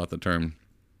thought about the term.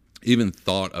 Even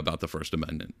thought about the First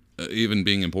Amendment, even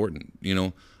being important.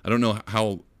 I don't know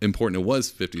how important it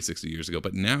was 50, 60 years ago,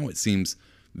 but now it seems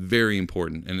very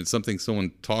important, and it's something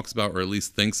someone talks about or at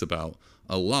least thinks about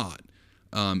a lot.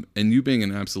 And you being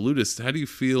an absolutist, how do you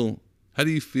feel?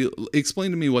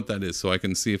 Explain to me what that is, so I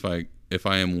can see if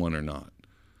I am one or not.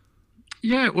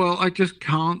 Yeah, well, I just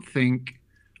can't think.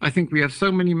 I think we have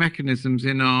so many mechanisms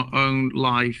in our own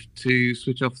life to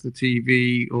switch off the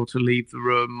TV or to leave the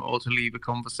room or to leave a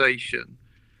conversation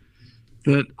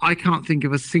that I can't think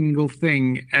of a single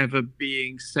thing ever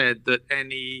being said that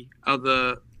any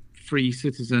other free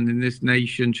citizen in this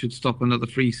nation should stop another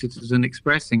free citizen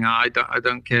expressing. I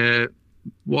don't care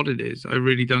what it is. I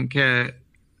really don't care.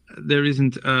 There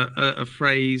isn't a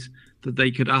phrase that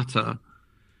they could utter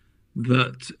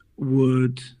that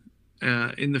would,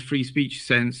 in the free speech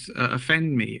sense,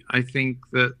 offend me. I think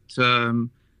that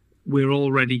we're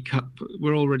already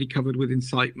covered with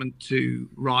incitement to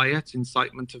riot,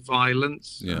 incitement to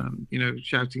violence,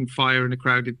 shouting fire in a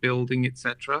crowded building,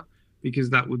 etc.,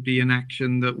 because that would be an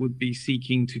action that would be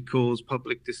seeking to cause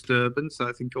public disturbance.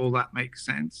 I think all that makes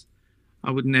sense.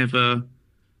 I'd never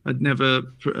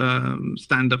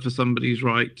stand up for somebody's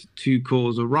right to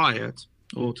cause a riot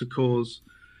or to cause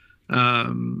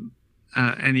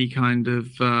any kind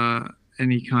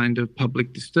of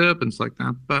public disturbance like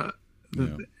that. But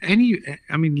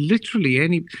literally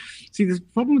any. See, the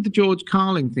problem with the George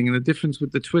Carlin thing and the difference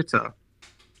with the Twitter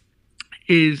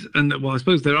is, and well, I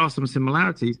suppose there are some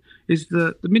similarities, is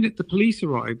that the minute the police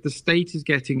arrive, the state is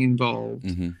getting involved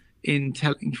in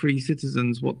telling free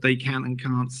citizens what they can and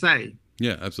can't say.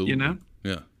 Yeah, absolutely. You know?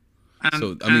 Yeah.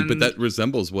 But that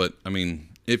resembles what,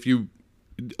 if you,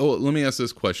 let me ask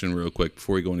this question real quick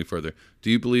before we go any further.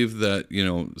 Do you believe that,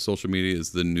 social media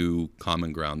is the new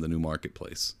common ground, the new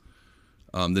marketplace?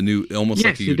 The new, almost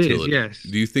like a utility. It is, yes.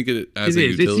 Do you think it as a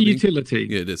utility? It's a utility.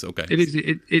 Yeah, it is. Okay.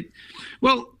 It is.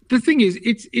 Well, the thing is,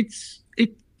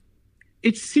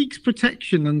 it seeks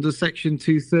protection under Section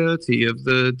 230 of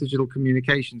the Digital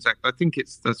Communications Act. I think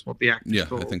that's what the act is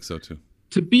called. I think so too.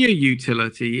 To be a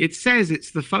utility, it says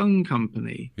it's the phone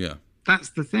company. Yeah. That's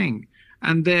the thing.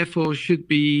 And therefore should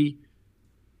be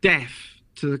deaf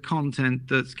to the content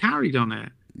that's carried on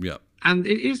it. Yeah. And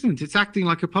it isn't. It's acting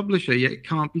like a publisher, yet it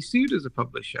can't be sued as a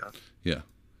publisher. Yeah.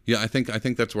 Yeah, I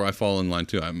think that's where I fall in line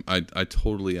too. I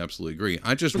totally absolutely agree.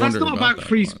 I just but wonder that's not about that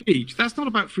free speech. That's not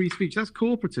about free speech. That's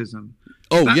corporatism.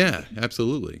 Oh, yeah,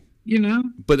 absolutely.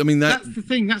 But that's the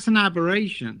thing. That's an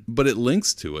aberration. But it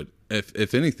links to it.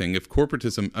 If anything, if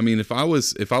corporatism, if I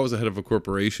was the head of a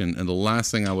corporation, and the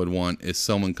last thing I would want is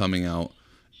someone coming out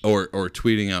or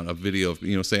tweeting out a video of,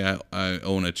 say I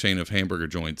own a chain of hamburger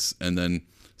joints, and then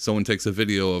someone takes a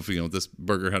video of, this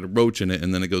burger had a roach in it,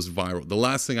 and then it goes viral. The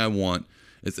last thing I want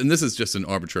is, and this is just an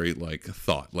arbitrary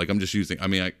thought, I'm just using,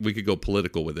 we could go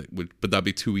political with it, but that'd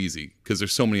be too easy because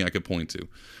there's so many I could point to.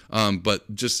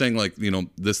 But just saying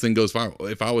this thing goes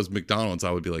viral. If I was McDonald's, I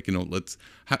would be like,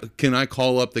 can I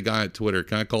call up the guy at Twitter?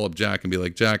 Can I call up Jack and be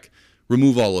like, Jack,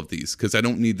 remove all of these because I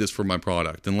don't need this for my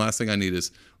product. And last thing I need is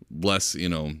less,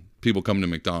 people coming to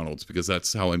McDonald's because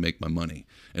that's how I make my money.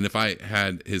 And if I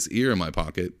had his ear in my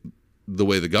pocket, the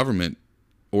way the government,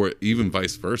 or even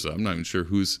vice versa, I'm not even sure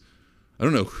I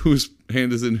don't know whose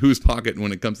hand is in whose pocket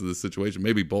when it comes to this situation.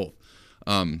 Maybe both.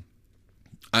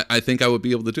 I think I would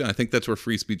be able to do it. I think that's where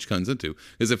free speech comes into.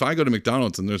 Is if I go to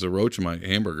McDonald's and there's a roach in my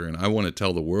hamburger and I want to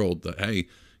tell the world that, hey,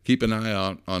 keep an eye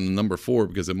out on number 4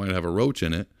 because it might have a roach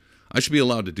in it, I should be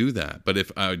allowed to do that. But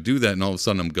if I do that and all of a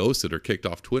sudden I'm ghosted or kicked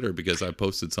off Twitter because I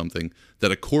posted something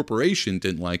that a corporation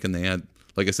didn't like and they had,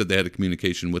 like I said, they had a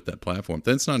communication with that platform,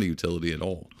 then it's not a utility at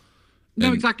all.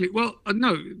 No, exactly. Well,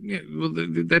 no. Yeah, well,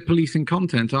 they're policing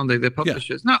content, aren't they? They're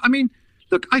publishers. Yeah. No,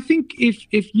 look, I think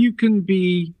if you can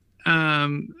be,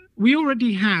 we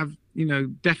already have,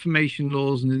 defamation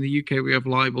laws, and in the UK we have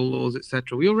libel laws,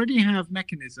 etc. We already have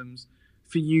mechanisms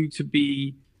for you to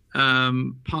be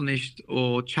punished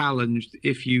or challenged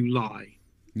if you lie.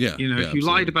 Yeah. If you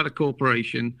lied about a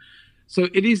corporation. So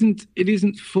it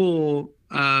isn't for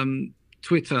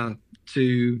Twitter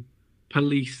to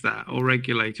police that or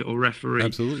regulate it or referee.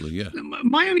 Absolutely, yeah.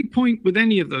 My only point with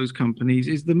any of those companies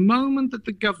is the moment that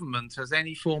the government has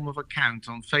any form of account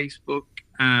on Facebook,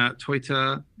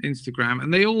 Twitter, Instagram,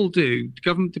 and they all do,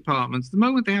 government departments, the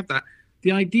moment they have that,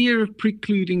 the idea of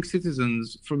precluding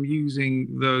citizens from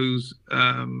using those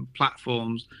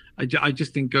platforms, I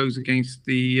just think goes against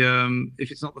the,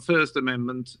 if it's not the First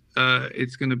Amendment,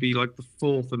 it's going to be like the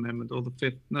Fourth Amendment or the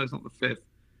Fifth. No, it's not the Fifth.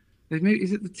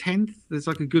 Is it the 10th? There's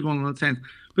like a good one on the 10th.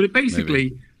 But it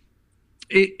basically,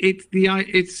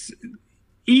 it's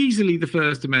easily the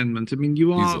First Amendment.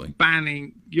 You are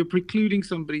you're precluding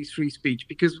somebody's free speech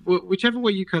because whichever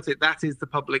way you cut it, that is the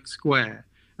public square.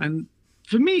 And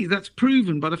for me, that's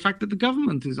proven by the fact that the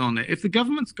government is on it. If the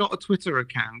government's got a Twitter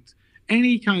account,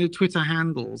 any kind of Twitter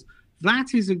handles,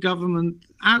 that is a government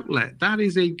outlet. That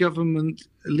is a government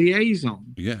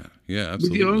liaison. Yeah, absolutely.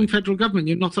 With your own federal government,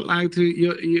 you're not allowed to.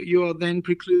 You are then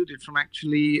precluded from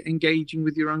actually engaging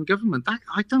with your own government.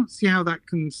 I don't see how that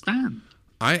can stand.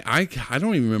 I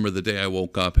don't even remember the day I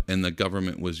woke up and the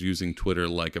government was using Twitter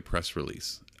like a press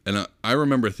release. And I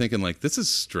remember thinking, like, this is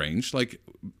strange. Like,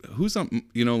 who's on,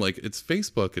 like, it's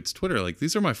Facebook, it's Twitter. Like,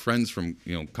 these are my friends from,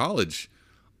 college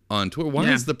on Twitter.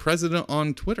 Why is the president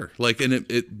on Twitter? Like, and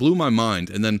it blew my mind.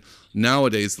 And then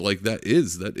nowadays, like,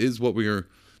 that's what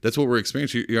we're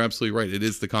experiencing. You're absolutely right. It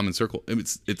is the common circle.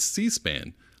 It's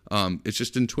C-SPAN. It's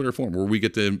just in Twitter form where we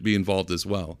get to be involved as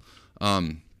well.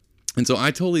 And so I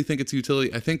totally think it's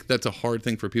utility. I think that's a hard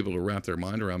thing for people to wrap their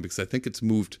mind around because I think it's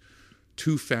moved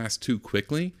too fast, too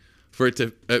quickly for it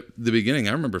to. At the beginning,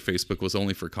 I remember Facebook was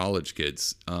only for college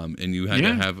kids, and you had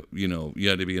to have, you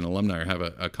had to be an alumni or have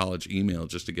a college email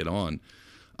just to get on,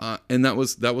 and that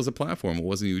was a platform. It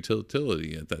wasn't a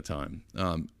utility at that time,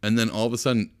 and then all of a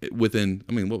sudden, within,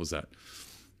 what was that?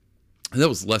 That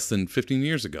was less than 15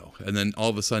 years ago, and then all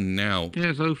of a sudden now, it's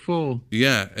 2004.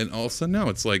 Yeah, and all of a sudden now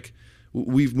it's like.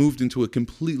 We've moved into a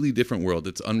completely different world.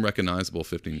 It's unrecognizable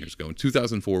 15 years ago. In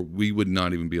 2004, we would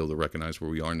not even be able to recognize where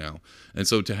we are now. And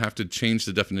so to have to change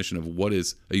the definition of what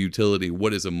is a utility,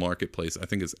 what is a marketplace, I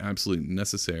think is absolutely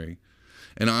necessary.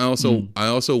 And I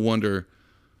also wonder,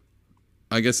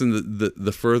 I guess in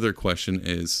the further question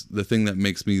is, the thing that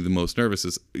makes me the most nervous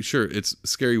is, sure, it's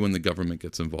scary when the government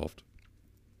gets involved.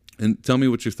 And tell me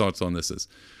what your thoughts on this is.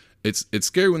 It's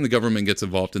scary when the government gets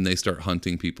involved and they start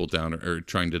hunting people down or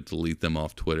trying to delete them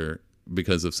off Twitter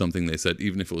because of something they said,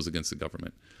 even if it was against the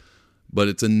government. But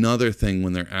it's another thing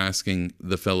when they're asking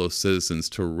the fellow citizens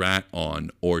to rat on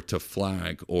or to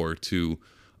flag or to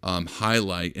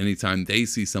highlight anytime they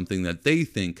see something that they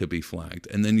think could be flagged.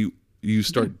 And then you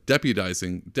start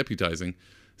deputizing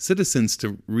citizens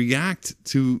to react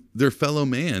to their fellow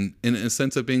man in a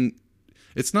sense of being,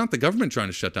 it's not the government trying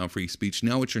to shut down free speech.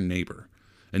 Now it's your neighbor.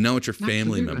 And now it's your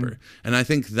family member. And I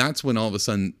think that's when all of a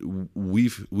sudden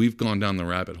we've gone down the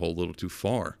rabbit hole a little too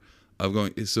far of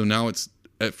going. So now it's,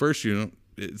 at first, you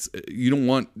don't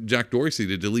want Jack Dorsey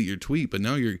to delete your tweet, but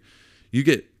now you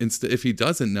get, if he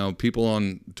doesn't, now people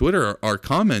on Twitter are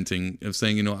commenting of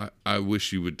saying, I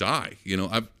wish you would die.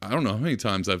 I don't know how many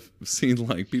times I've seen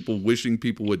like people wishing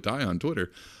people would die on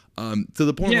Twitter, to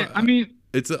the point where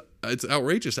it's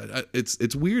outrageous.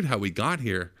 It's weird how we got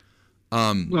here.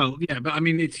 Well, yeah, but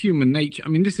it's human nature.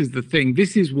 This is the thing.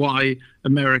 This is why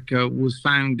America was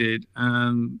founded.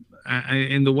 In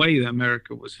the way that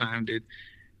America was founded,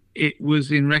 it was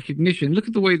in recognition. Look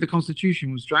at the way the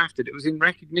Constitution was drafted. It was in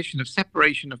recognition of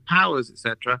separation of powers,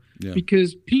 etc. Yeah.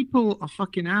 Because people are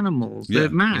fucking animals. They're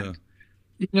mad.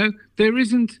 Yeah. There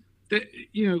isn't.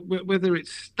 Whether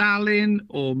it's Stalin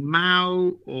or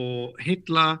Mao or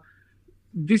Hitler.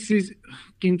 This is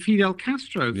in Fidel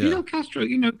Castro. Yeah. Fidel Castro,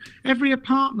 every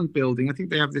apartment building, I think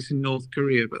they have this in North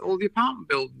Korea, but all the apartment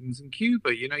buildings in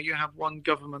Cuba, you have one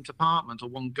government apartment or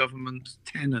one government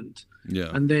tenant.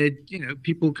 Yeah. And they're,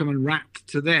 people come and rat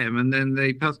to them and then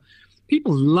they pass.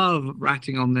 People love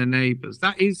ratting on their neighbors.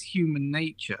 That is human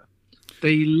nature.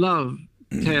 They love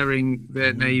tearing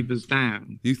their neighbors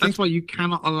down. That's why you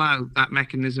cannot allow that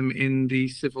mechanism in the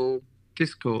civil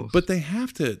discourse. But they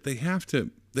have to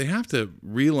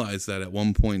realize that at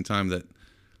one point in time that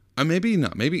maybe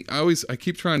not. Maybe I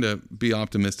keep trying to be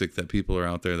optimistic that people are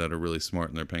out there that are really smart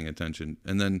and they're paying attention.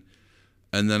 And then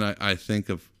I think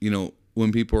of,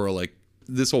 when people are like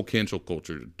this whole cancel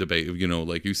culture debate,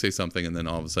 like you say something and then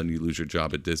all of a sudden you lose your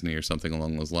job at Disney or something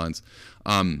along those lines.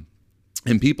 And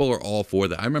people are all for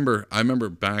that. I remember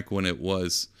back when it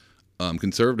was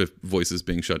conservative voices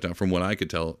being shut down. From what I could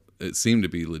tell, it seemed to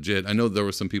be legit. I know there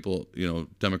were some people,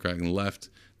 Democrat and left,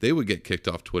 they would get kicked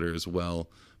off Twitter as well,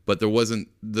 but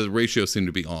the ratio seemed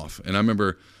to be off. And I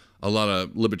remember a lot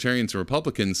of libertarians and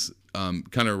Republicans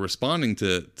kind of responding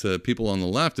to people on the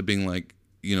left of being like,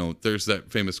 there's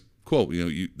that famous quote,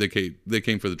 they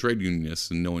came for the trade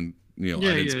unionists and no one, I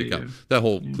didn't speak out. That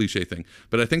whole cliche thing.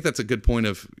 But I think that's a good point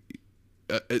of,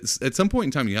 at some point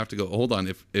in time, you have to go, hold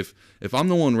on, if I'm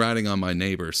the one ratting on my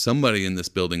neighbor, somebody in this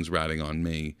building's ratting on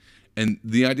me. And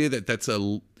the idea that that's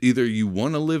either you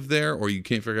want to live there or you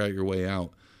can't figure out your way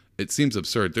out, it seems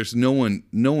absurd. There's no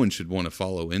one should want to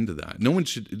follow into that. No one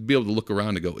should be able to look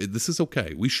around and go, this is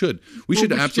okay. We should absolutely. Which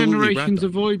generations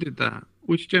avoided that?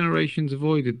 Which generations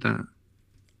avoided that?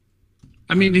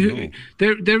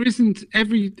 There isn't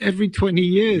every 20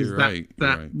 years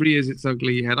that rears its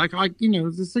ugly head. As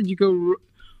I said, you go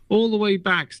all the way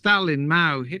back, Stalin,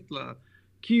 Mao, Hitler,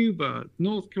 Cuba,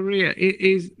 North Korea. It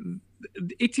is.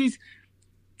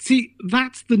 See,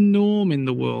 that's the norm in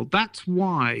the world. That's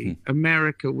why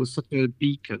America was such a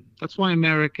beacon. That's why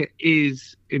America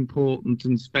is important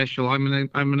and special. I'm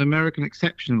an American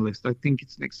exceptionalist. I think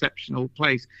it's an exceptional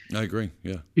place. I agree.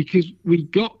 Yeah. Because we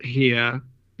got here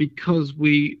because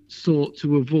we sought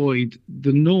to avoid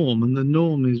the norm, and the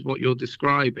norm is what you're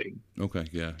describing. Okay.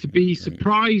 Yeah. To be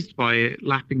surprised by it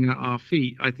lapping at our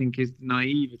feet, I think, is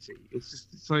naivety. It's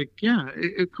like, yeah,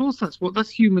 of course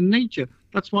that's human nature.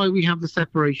 That's why we have the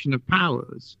separation of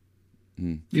powers.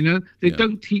 You know, they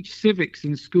don't teach civics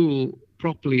in school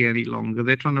properly any longer.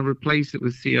 They're trying to replace it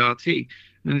with CRT,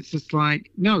 and it's just like,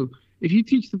 no. If you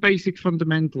teach the basic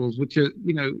fundamentals, which are,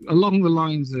 you know, along the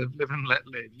lines of live and let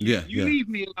live, you leave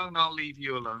me alone, I'll leave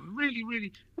you alone. Really,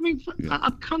 really, I mean,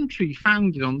 a country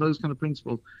founded on those kind of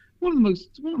principles, one of the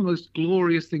most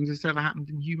glorious things that's ever happened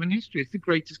in human history. It's the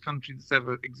greatest country that's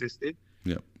ever existed,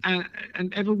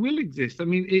 and ever will exist. I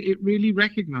mean, it really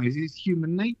recognizes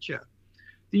human nature.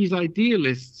 These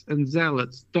idealists and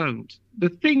zealots don't. The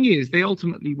thing is, they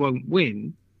ultimately won't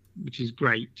win, which is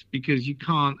great, because you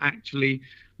can't actually.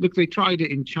 Look, they tried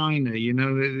it in China. You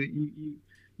know,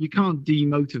 you can't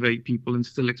demotivate people and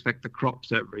still expect the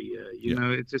crops every year. You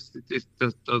know, it just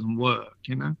doesn't work.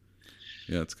 You know.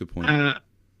 Yeah, that's a good point.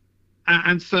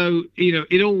 And so, you know,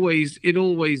 it always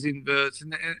inverts,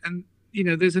 and you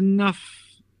know, there's enough.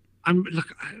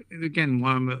 Look, again,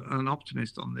 why I'm an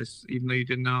optimist on this, even though you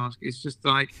didn't ask. It's just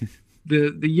like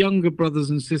the younger brothers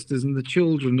and sisters and the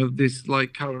children of this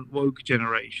like current woke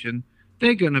generation.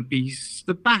 They're going to be,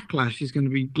 the backlash is going to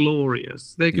be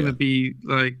glorious. They're going to be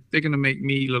like, they're going to make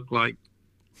me look like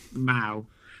Mao.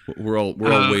 We're all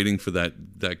waiting for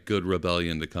that good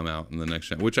rebellion to come out in the next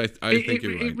generation, which I think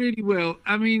you're right. It really will.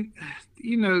 I mean,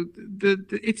 you know,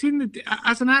 it's in the,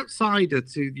 as an outsider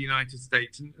to the United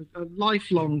States, and a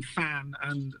lifelong fan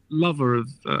and lover of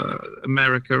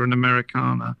America and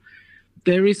Americana,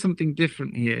 there is something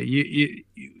different here.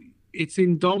 It's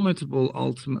indomitable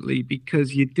ultimately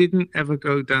because you didn't ever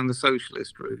go down the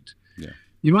socialist route. Yeah.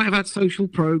 You might have had social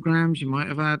programs, you might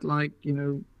have had like, you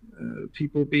know,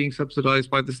 people being subsidized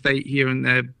by the state here and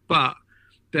there, but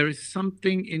there is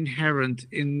something inherent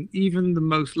in even the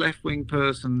most left-wing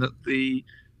person that the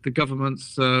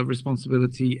government's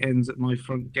responsibility ends at my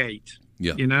front gate.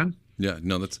 Yeah. You know? Yeah,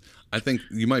 no, I think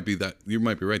you might be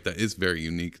right. That is very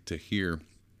unique to hear.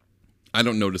 I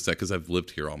don't notice that because I've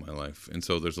lived here all my life, and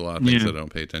so there's a lot of things that I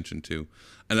don't pay attention to,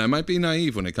 and I might be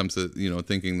naive when it comes to, you know,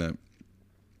 thinking that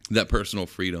personal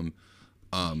freedom,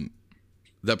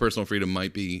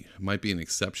 might be an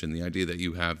exception. The idea that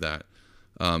you have that,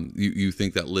 you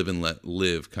think that live and let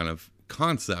live kind of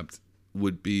concept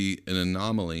would be an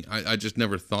anomaly. I just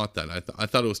never thought that. I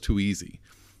thought it was too easy.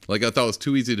 Like, I thought it was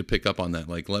too easy to pick up on that.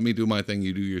 Like, let me do my thing,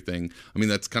 you do your thing. I mean,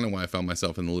 that's kind of why I found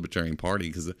myself in the Libertarian Party,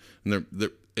 because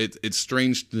it's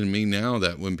strange to me now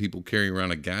that when people carry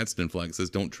around a Gadsden flag that says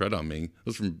 "Don't tread on me," that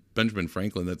was from Benjamin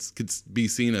Franklin. That could be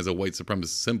seen as a white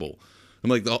supremacist symbol. I'm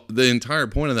like, the entire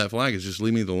point of that flag is just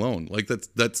leave me alone. Like,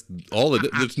 that's all it is.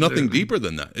 There's nothing deeper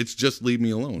than that. It's just leave me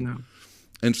alone. No.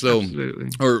 And so,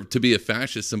 or to be a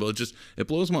fascist symbol, it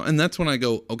blows my. And that's when I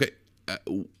go, okay,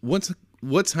 what's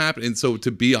happening? So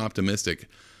to be optimistic,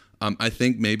 I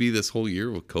think maybe this whole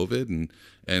year with COVID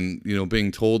and you know,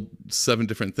 being told 7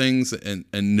 different things and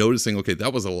noticing, okay,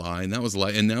 that was a lie and that was a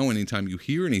lie. And now anytime you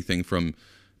hear anything from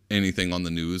anything on the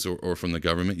news or from the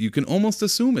government, you can almost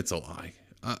assume it's a lie.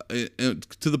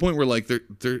 To the point where like they're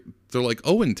like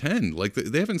 0-10, like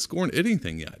they haven't scored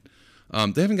anything yet.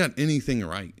 They haven't got anything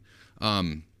right.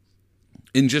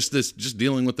 In just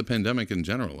dealing with the pandemic in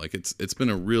general, like it's been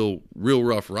a real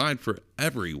rough ride for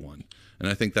everyone. And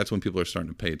I think that's when people are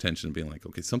starting to pay attention and being like,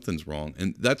 okay, something's wrong.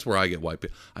 And that's where I get wiped.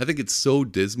 I think it's so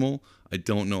dismal. I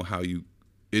don't know how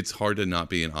it's hard to not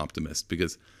be an optimist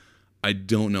because I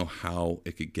don't know how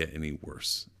it could get any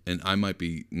worse. And I might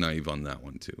be naive on that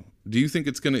one too. Do you think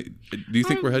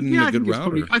we're heading in a good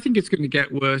route? I think it's going to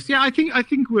get worse. Yeah, I think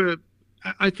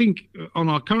on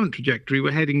our current trajectory,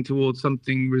 we're heading towards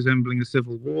something resembling a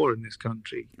civil war in this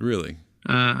country. Really?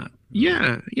 Yeah.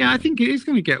 I think it is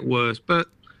going to get worse, but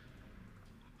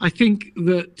I think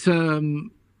that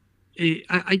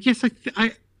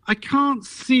I can't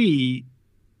see.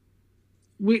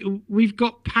 We've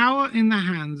got power in the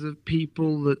hands of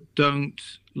people that don't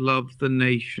love the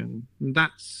nation.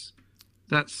 That's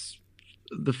a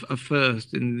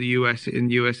first in the U.S.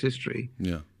 history.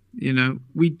 Yeah. You know,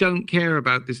 we don't care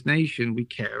about this nation. We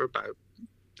care about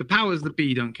the powers that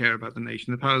be. Don't care about the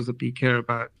nation. The powers that be care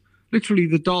about literally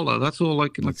the dollar. That's all.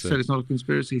 Like I said, it's not a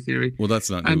conspiracy theory. Well, that's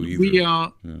not new either. We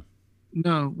are. Yeah.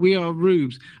 No, we are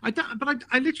rubes. I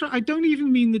literally, I don't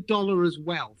even mean the dollar as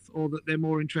wealth or that they're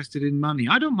more interested in money.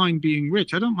 I don't mind being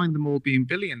rich. I don't mind them all being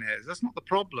billionaires. That's not the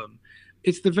problem.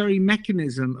 It's the very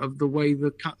mechanism of the way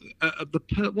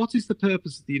what is the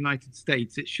purpose of the United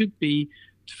States? It should be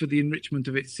for the enrichment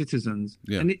of its citizens,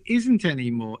 Yeah. and it isn't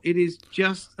anymore. It is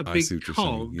just a I big see what you're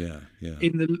cog. saying. Yeah.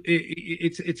 In the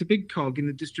it's a big cog in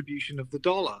the distribution of the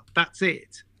dollar. That's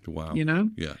it. Wow. You know.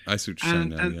 Yeah. I see what you're saying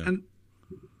now. And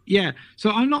yeah,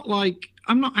 so I'm not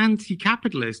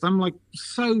anti-capitalist. I'm like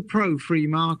so pro free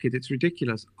market. It's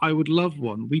ridiculous. I would love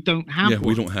one. We don't have one.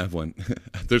 We don't have one.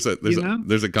 there's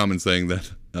a common saying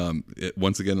that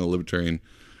once again, a libertarian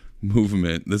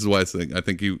movement. This is why I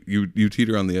think you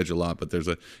teeter on the edge a lot. But there's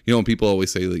people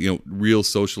always say that real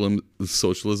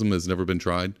socialism has never been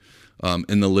tried.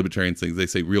 In the libertarian things, they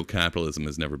say real capitalism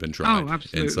has never been tried. Oh,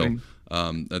 absolutely. And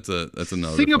so that's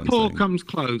another. Singapore fun comes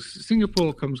close.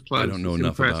 Singapore comes close. I don't know it's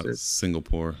enough impressive. about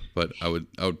Singapore, but I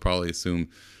would probably assume.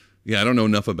 Yeah, I don't know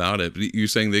enough about it. But you're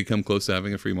saying they come close to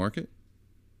having a free market?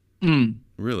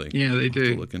 Really? Yeah, they do.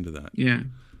 Have to look into that. Yeah.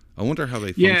 I wonder how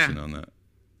they function on that.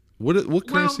 What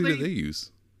currency do they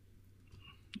use?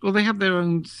 Well, they have their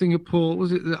own Singapore.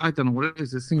 Was it? I don't know what it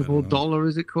is. The Singapore dollar,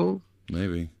 is it called?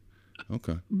 Maybe.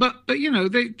 Okay. But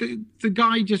the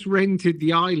guy just rented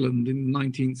the island in the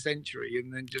 19th century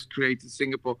and then just created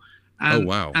Singapore. And, oh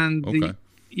wow. And okay.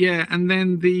 And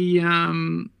then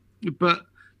but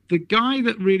the guy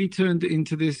that really turned it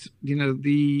into this,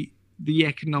 the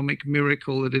economic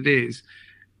miracle that it is,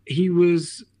 he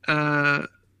was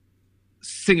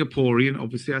Singaporean.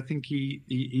 Obviously, I think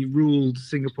he ruled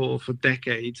Singapore for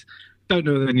decades. Don't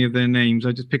know any of their names.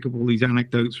 I just pick up all these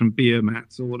anecdotes from beer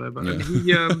mats or whatever.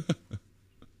 Yeah. And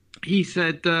he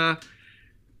said,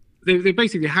 they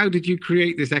basically, how did you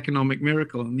create this economic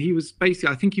miracle? And he was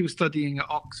basically, I think he was studying at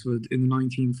Oxford in the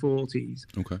 1940s,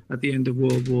 at the end of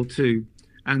World War II.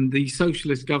 And the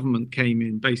socialist government came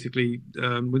in, basically,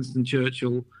 Winston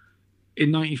Churchill,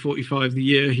 in 1945, the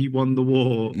year he won the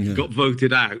war, got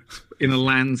voted out in a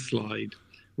landslide,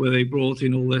 where they brought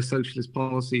in all their socialist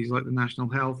policies like the national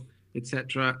health,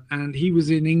 etc. And he was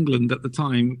in England at the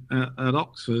time at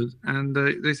Oxford, and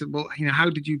they said, well, how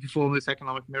did you perform this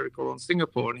economic miracle on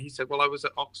Singapore? And he said, well, I was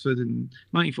at Oxford in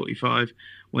 1945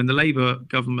 when the Labour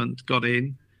government got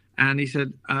in, and he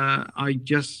said, I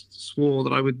just swore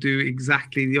that I would do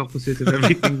exactly the opposite of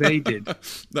everything they did.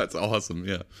 That's awesome,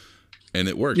 yeah. And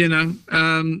it worked.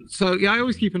 So yeah, I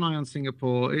always keep an eye on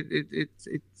Singapore.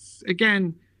 It's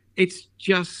again, it's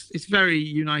very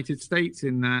United States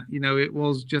in that, it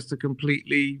was just a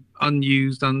completely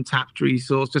unused, untapped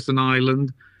resource, just an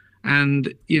island.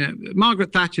 And,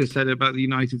 Margaret Thatcher said about the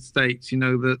United States,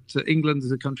 that England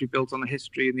is a country built on a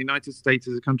history and the United States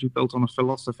is a country built on a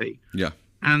philosophy. Yeah.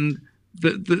 And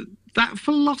that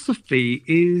philosophy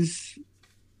is,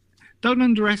 don't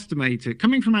underestimate it.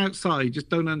 Coming from outside, just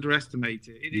don't underestimate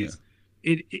it.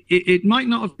 It might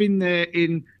not have been there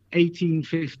in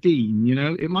 1815,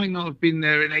 it might not have been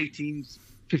there in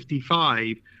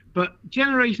 1855, but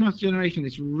generation after generation,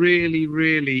 it's really,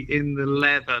 really in the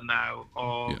leather now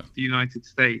of the United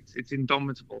States. It's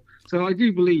indomitable. So I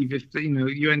do believe if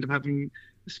you end up having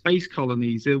space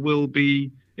colonies, there will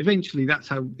be eventually. That's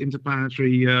how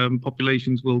interplanetary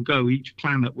populations will go. Each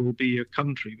planet will be a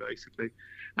country, basically.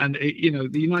 And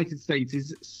the United States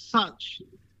is such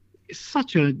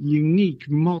a unique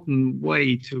modern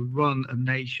way to run a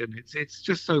nation. It's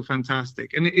just so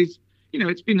fantastic, and it is.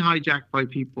 It's been hijacked by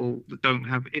people that don't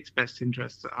have its best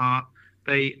interests at heart.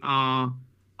 They are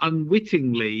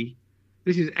unwittingly.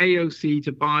 This is AOC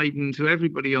to Biden to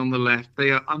everybody on the left.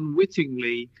 They are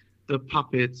unwittingly the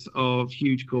puppets of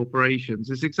huge corporations.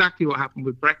 It's exactly what happened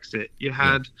with Brexit. You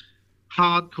had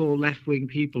hardcore left-wing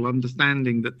people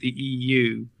understanding that the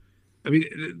EU,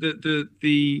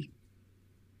 the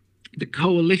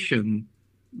coalition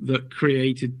that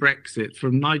created Brexit,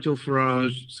 from Nigel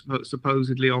Farage,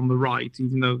 supposedly on the right,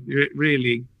 even though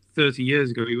really 30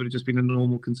 years ago he would have just been a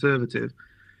normal conservative,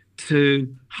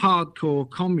 to hardcore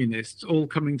communists all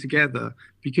coming together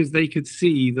because they could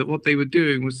see that what they were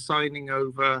doing was signing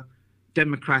over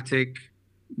democratic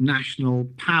national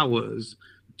powers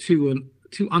to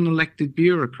unelected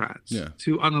bureaucrats,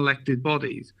 to unelected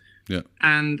bodies. Yeah.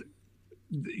 And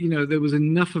there was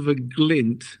enough of a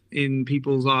glint in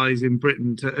people's eyes in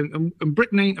Britain and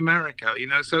Britain ain't America,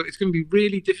 so it's going to be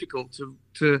really difficult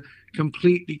to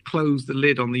completely close the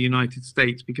lid on the United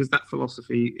States because that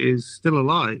philosophy is still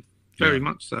alive, very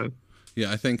much so.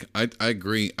 Yeah, I think I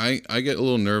agree. I get a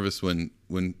little nervous when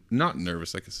not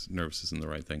nervous. I guess nervous isn't the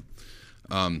right thing.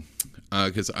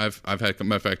 Because I've had,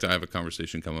 matter of fact, I have a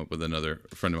conversation come up with another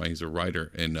friend of mine. He's a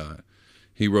writer, and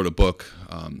he wrote a book.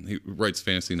 He writes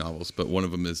fantasy novels, but one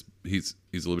of them is he's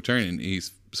a libertarian. He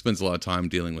spends a lot of time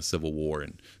dealing with civil war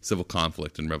and civil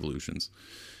conflict and revolutions.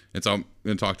 And so I'm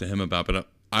going to talk to him about. But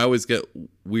I always get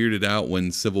weirded out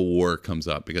when civil war comes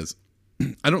up because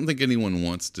I don't think anyone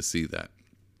wants to see that.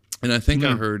 And I think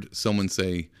I heard someone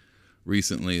say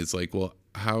recently, it's like, well,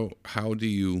 how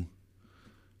do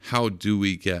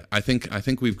we get? I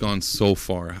think we've gone so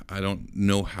far. I don't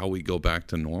know how we go back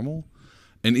to normal.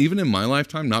 And even in my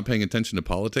lifetime, not paying attention to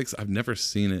politics, I've never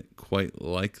seen it quite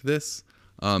like this.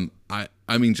 I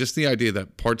mean, just the idea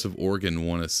that parts of Oregon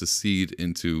want to secede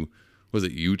into,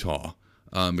 Utah,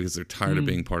 because they're tired of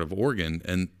being part of Oregon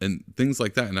and things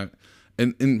like that.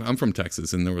 And I'm from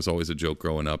Texas, and there was always a joke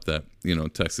growing up that,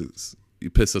 Texas, you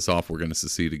piss us off, we're going to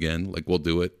secede again. Like, we'll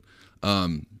do it.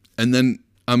 And then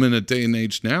I'm in a day and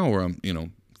age now where I'm,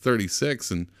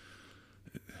 36, and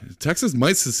Texas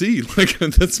might secede. Like,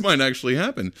 this might actually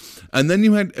happen. And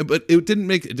then but it didn't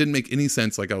make any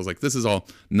sense. Like, I was like, this is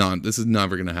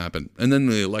never going to happen. And then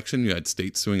the election, you had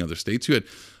states suing other states. You had,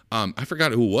 I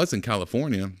forgot who it was in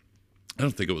California. I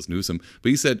don't think it was Newsom, but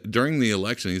he said during the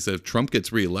election, he said, if Trump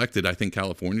gets reelected, I think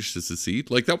California should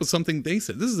secede. Like, that was something they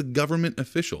said. This is a government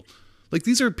official. Like,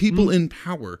 these are people in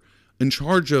power, in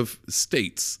charge of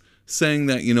states, saying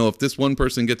that, if this one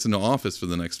person gets into office for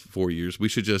the next 4 years, we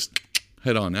should just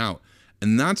head on out.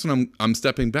 And that's when I'm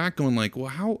stepping back going like,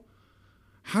 well,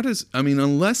 how does,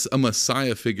 unless a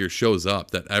Messiah figure shows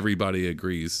up that everybody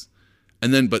agrees,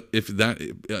 and then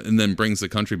brings the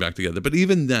country back together. But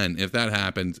even then, if that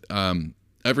happened,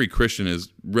 every Christian has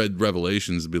read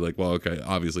Revelations and be like, well, okay,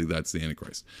 obviously that's the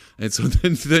Antichrist. And so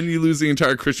then you lose the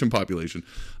entire Christian population.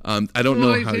 I don't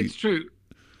know how it's true.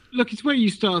 Look, it's where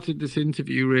you started this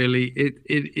interview, really. It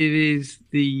is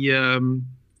the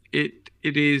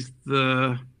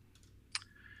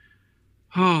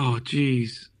oh,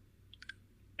 geez.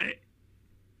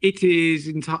 It is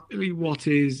entirely what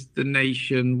is the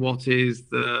nation, what is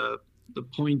the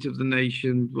point of the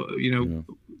nation,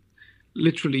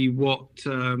 literally what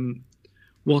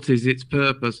is its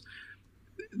purpose.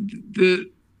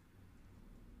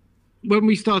 When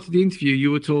we started the interview, you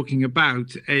were talking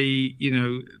about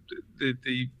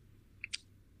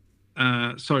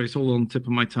sorry, it's all on the tip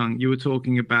of my tongue. You were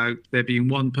talking about there being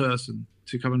one person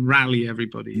to come and rally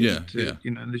everybody.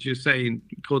 And as you're saying,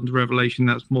 according to Revelation,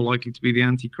 that's more likely to be the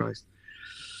Antichrist.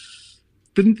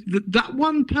 That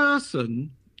one person,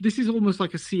 this is almost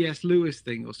like a C.S. Lewis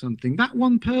thing or something. That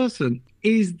one person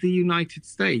is the United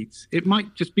States. It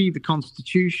might just be the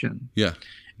Constitution. Yeah.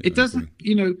 It doesn't,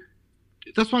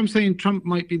 that's why I'm saying Trump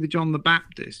might be the John the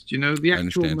Baptist. The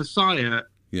actual Messiah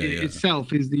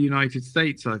itself is the United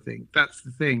States, I think. That's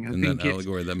the thing. I think that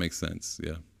allegory, that makes sense.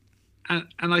 Yeah.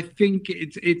 And I think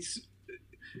it's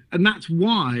and that's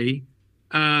why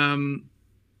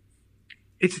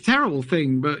it's a terrible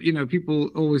thing. But people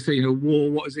always say,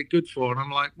 war, what is it good for? And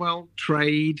I'm like, well,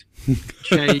 trade,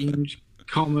 change,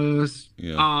 commerce,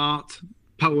 art,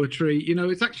 poetry.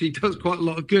 It actually does quite a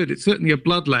lot of good. It's certainly a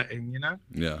bloodletting.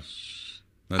 Yeah,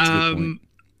 that's a good point.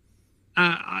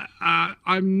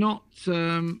 I'm not.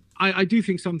 I do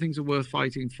think some things are worth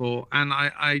fighting for, and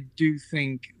I do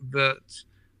think that.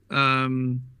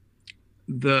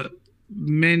 That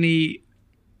many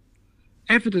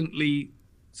evidently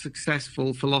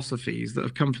successful philosophies that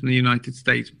have come from the United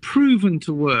States, proven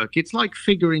to work. It's like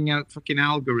figuring out fucking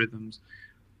algorithms.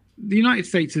 The United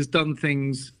States has done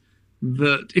things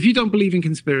that, if you don't believe in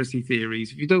conspiracy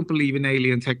theories, if you don't believe in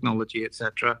alien technology,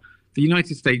 etc., the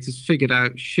United States has figured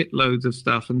out shitloads of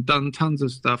stuff and done tons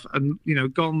of stuff, and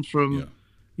gone from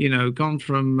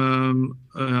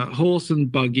horse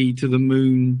and buggy to the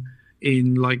moon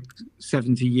in like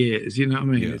 70 years. You know what I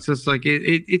mean? Yeah. It's just like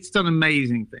it's done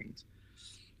amazing things.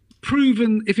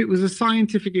 Proven, if it was a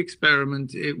scientific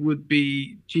experiment, it would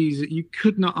be, Jesus, you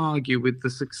could not argue with the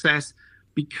success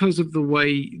because of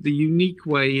the unique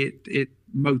way it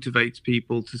motivates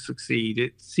people to succeed.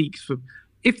 It seeks for.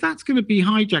 If that's going to be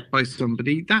hijacked by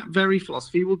somebody, that very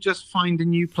philosophy will just find a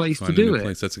new place to do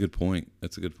it. That's a good point.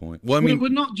 Well, I mean, we're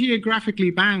not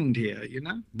geographically bound here,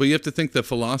 But you have to think the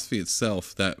philosophy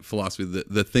itself,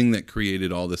 the thing that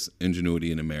created all this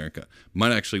ingenuity in America,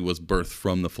 might actually was birthed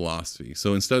from the philosophy.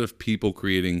 So instead of people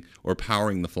creating or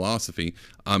powering the philosophy,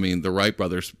 the Wright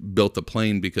brothers built the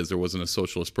plane because there wasn't a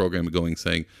socialist program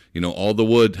saying, all the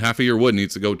wood, half of your wood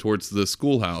needs to go towards the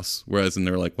schoolhouse. Whereas, and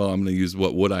they're like, well, I'm going to use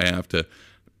what wood I have to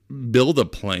build a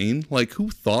plane. Like, who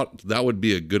thought that would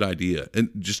be a good idea? And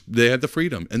just, they had the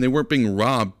freedom, and they weren't being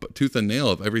robbed tooth and nail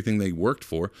of everything they worked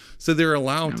for. So they're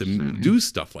allowed to do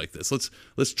stuff like this.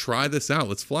 Let's try this out.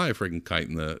 Let's fly a freaking kite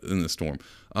in the storm.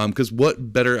 Because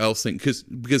what better else thing? Because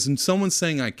when someone's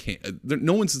saying I can't,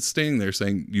 no one's standing there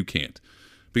saying you can't.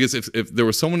 Because if there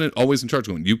was someone always in charge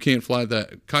going, you can't fly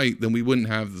that kite, then we wouldn't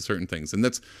have the certain things. And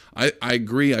I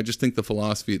agree. I just think the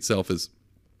philosophy itself is,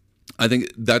 I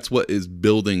think that's what is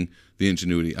building the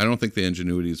ingenuity. I don't think the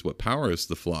ingenuity is what powers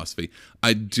the philosophy.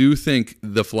 I do think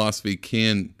the philosophy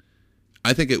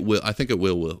I think it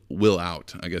will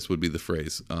out, I guess would be the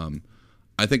phrase.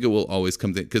 I think it will always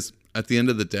come to, because at the end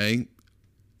of the day,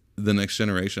 the next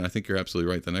generation, I think you're absolutely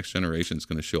right. The next generation is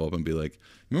going to show up and be like,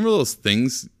 remember those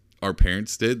things our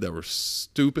parents did that were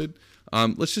stupid?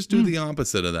 Let's just do the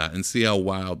opposite of that and see how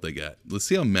wild they get. Let's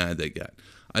see how mad they get.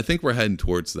 I think we're heading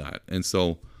towards that. And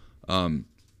so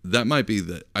that might be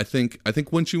I think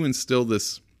once you instill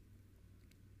this,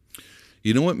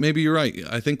 you know what, maybe you're right.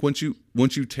 I think once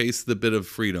you taste the bit of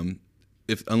freedom,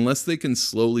 unless they can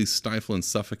slowly stifle and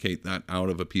suffocate that out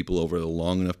of a people over a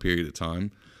long enough period of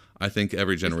time, I think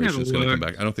every generation is going to come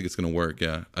back. I don't think it's going to work.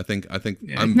 Yeah, I think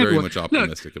I'm very much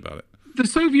optimistic about it. The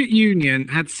Soviet Union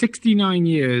had 69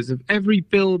 years of every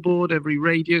billboard, every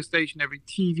radio station, every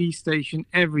TV station,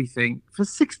 everything. For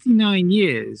 69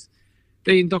 years,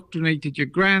 they indoctrinated your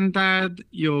granddad,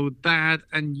 your dad,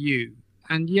 and you.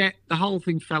 And yet the whole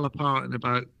thing fell apart in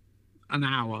about an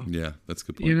hour. Yeah, that's a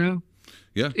good point. You know?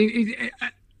 Yeah.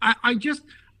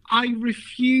 I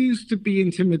refuse to be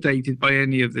intimidated by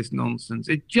any of this nonsense.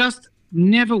 It just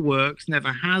never works,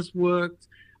 never has worked.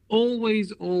 Always,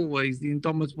 the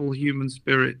indomitable human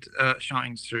spirit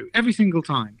shines through every single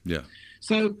time. Yeah.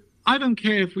 So I don't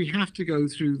care if we have to go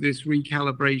through this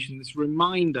recalibration, this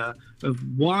reminder of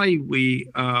why we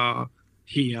are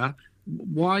here,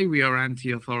 why we are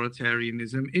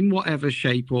anti-authoritarianism in whatever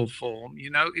shape or form.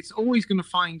 You know, it's always going to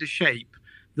find a shape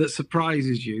that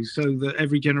surprises you, so that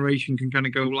every generation can kind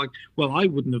of go like, well, I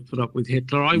wouldn't have put up with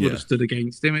Hitler. I would have stood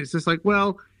against him. It's just like,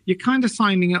 well, you're kind of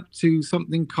signing up to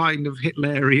something kind of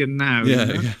Hitlerian now.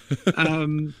 Yeah.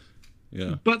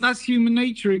 Yeah. But that's human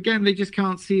nature. Again, they just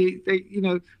can't see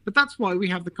it. But that's why we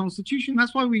have the Constitution.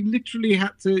 That's why we literally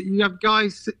had to. You have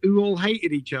guys who all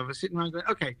hated each other sitting around going,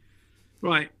 okay,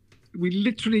 right. We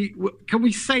literally, can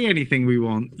we say anything we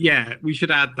want? Yeah, we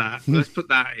should add that. Let's put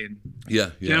that in. Yeah,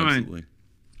 absolutely.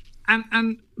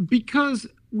 And because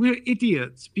we're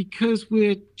idiots, because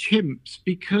we're chimps,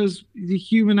 because the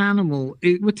human animal,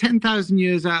 we're 10,000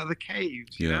 years out of the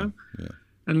caves, you know? Yeah.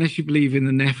 Unless you believe in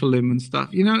the Nephilim and stuff.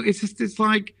 You know, it's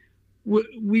like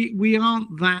we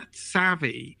aren't that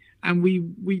savvy, and we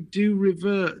do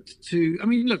revert to, I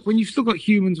mean, look, when you've still got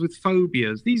humans with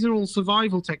phobias, these are all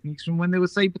survival techniques from when they were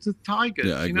saber-toothed tigers.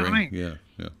 Yeah, I agree. Know what I mean?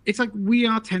 Yeah. It's like we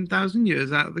are 10,000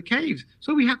 years out of the caves.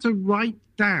 So we had to write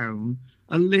down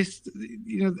a list.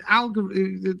 You know,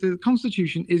 the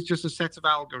Constitution is just a set of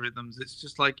algorithms. It's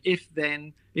just like if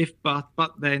then, if but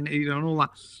then, and all that.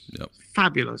 Yep.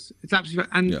 Fabulous. It's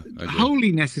absolutely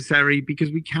wholly necessary,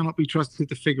 because we cannot be trusted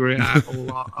to figure it out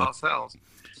all ourselves.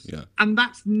 Yeah. And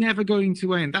that's never going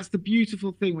to end. That's the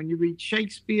beautiful thing. When you read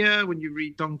Shakespeare, when you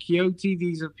read Don Quixote,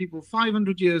 these are people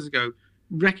 500 years ago,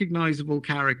 recognizable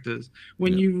characters.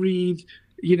 When you read,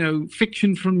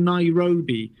 fiction from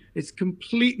Nairobi, it's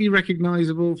completely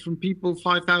recognizable from people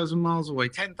 5,000 miles away,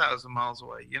 10,000 miles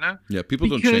away, Yeah, people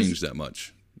don't change that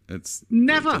much.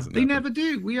 They never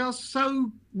do. We are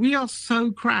so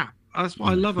crap. That's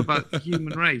what I love about the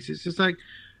human race. It's just like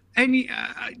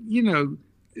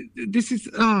this is,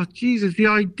 Jesus, the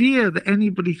idea that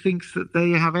anybody thinks that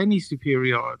they have any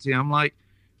superiority. I'm like,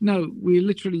 no,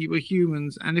 we're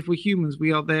humans, and if we're humans,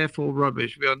 we are therefore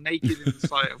rubbish. We are naked in the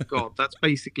sight of God. That's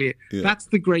basically it. Yeah. That's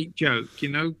the great joke,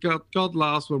 God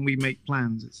laughs when we make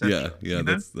plans, etc. Yeah,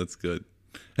 that's good.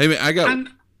 Hey man, I got.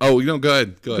 Go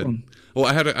ahead. Well,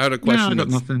 I had a question. No, I got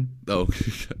nothing. Oh,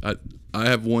 I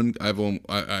have one.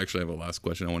 I actually have a last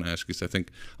question I want to ask you. So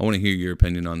I want to hear your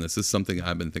opinion on this. This is something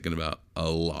I've been thinking about a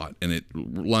lot, and it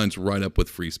lines right up with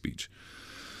free speech.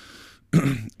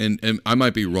 and I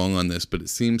might be wrong on this, but it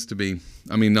seems to be,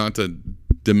 I mean, not to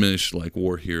diminish like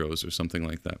war heroes or something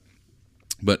like that,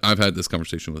 but I've had this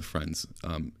conversation with friends.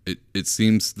 It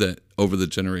seems that over the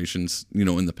generations,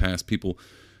 in the past, people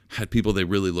had people they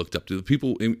really looked up to.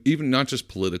 People, even not just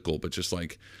political, but just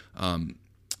like,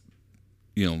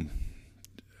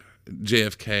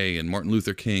 JFK and Martin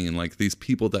Luther King and like these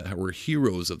people that were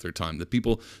heroes of their time, the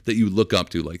people that you look up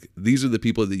to, like these are the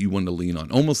people that you want to lean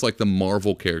on, almost like the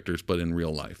Marvel characters, but in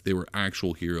real life. They were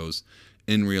actual heroes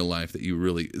in real life that you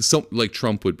really, so like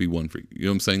Trump would be one for you. You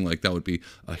know what I'm saying? Like that would be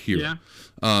a hero.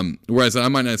 Yeah. Whereas I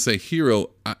might not say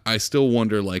hero. I still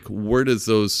wonder like where does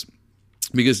those,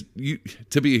 because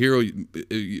to be a hero,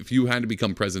 if you had to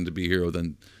become president to be a hero,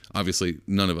 then obviously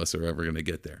none of us are ever going to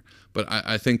get there. But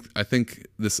I think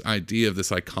this idea of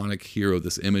this iconic hero,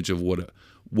 this image of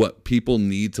what people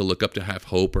need to look up to have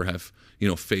hope or have,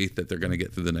 faith that they're going to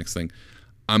get through the next thing.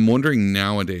 I'm wondering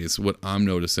nowadays, what I'm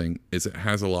noticing is it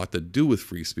has a lot to do with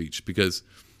free speech, because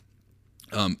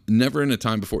never in a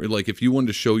time before, like if you wanted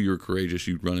to show you were courageous,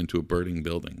 you'd run into a burning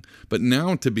building. But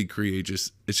now to be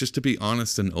courageous, it's just to be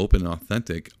honest and open and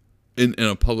authentic in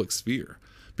a public sphere,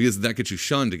 because that gets you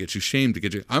shunned, to get you shamed, to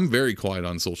get you. I'm very quiet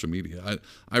on social media.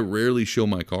 I rarely show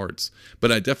my cards,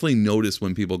 but I definitely notice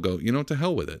when people go, to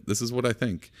hell with it. This is what I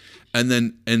think.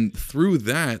 And through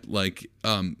that, like,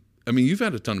 you've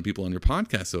had a ton of people on your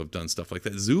podcast who have done stuff like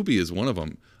that. Zuby is one of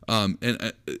them.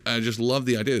 And I just love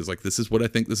the idea. It's like, this is what I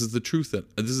think. This is the truth.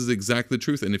 This is exactly the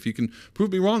truth. And if you can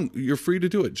prove me wrong, you're free to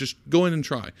do it. Just go in and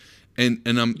try. And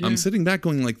I'm sitting back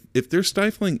going, like, if they're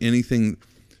stifling anything,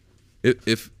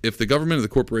 if the government or the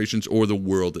corporations or the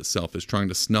world itself is trying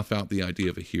to snuff out the idea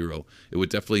of a hero, it would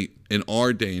definitely, in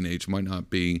our day and age, might not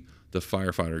be the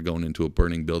firefighter going into a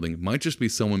burning building. It might just be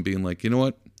someone being like, you know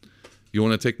what? You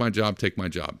want to take my job? Take my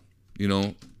job. You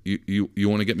want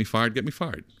to get me fired? Get me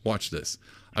fired. Watch this.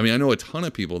 I mean, I know a ton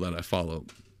of people that I follow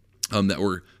that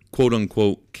were quote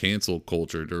unquote cancel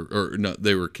cultured or no,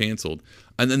 they were canceled.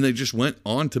 And then they just went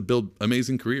on to build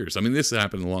amazing careers. I mean, this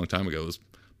happened a long time ago. It was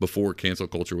before cancel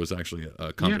culture was actually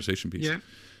a conversation piece. Yeah.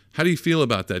 How do you feel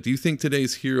about that? Do you think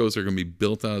today's heroes are going to be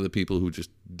built out of the people who just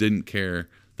didn't care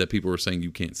that people were saying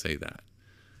you can't say that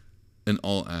in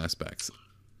all aspects?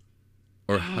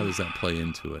 Or how does that play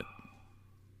into it?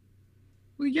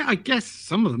 Well, yeah, I guess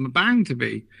some of them are bound to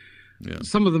be. Yeah.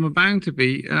 Some of them are bound to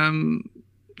be. And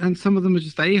some of them are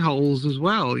just a-holes as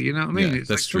well. You know what I mean? Yeah, it's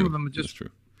that's like true. Some of them are just. That's true.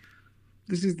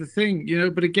 This is the thing,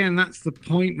 but again, that's the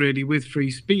point really with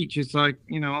free speech. It's like,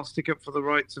 I'll stick up for the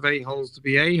rights of a-holes to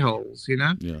be a-holes,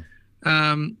 Yeah.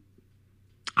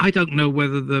 I don't know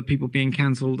whether the people being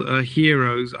cancelled are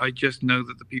heroes. I just know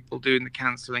that the people doing the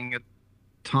cancelling are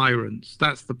tyrants.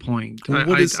 That's the point. Well,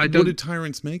 what did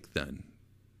tyrants make then?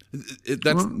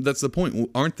 That's the point.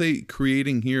 Aren't they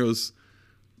creating heroes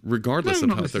regardless of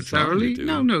how they're trying to do?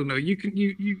 No. You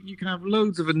can have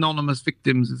loads of anonymous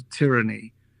victims of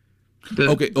tyranny.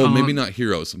 Okay. Maybe not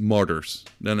heroes, martyrs.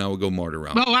 Then I would go martyr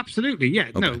route. Oh, absolutely. Yeah.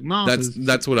 Okay. No, martyrs.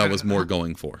 That's what I was more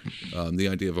going for. The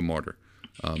idea of a martyr.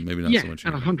 Maybe not so much.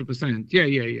 Yeah, 100%.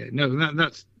 Yeah. No,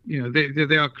 that's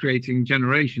they are creating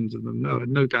generations of them.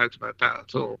 No doubt about that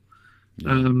at all.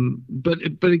 Yeah.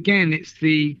 But again, it's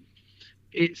the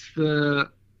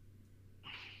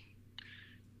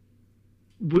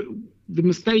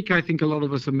mistake I think a lot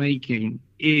of us are making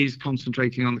is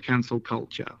concentrating on the cancel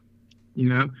culture.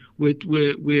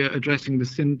 We're addressing the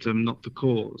symptom, not the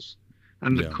cause.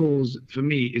 And the cause for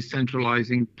me is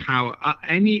centralizing power.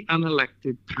 Any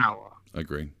unelected power, I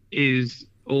agree, is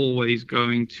always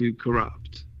going to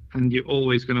corrupt, and you're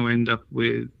always going to end up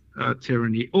with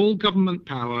tyranny. All government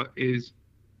power is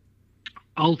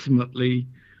ultimately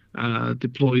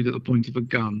deployed at the point of a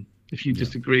gun, if you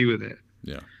disagree with it.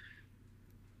 Yeah.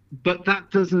 But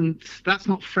that's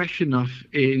not fresh enough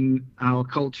in our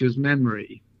culture's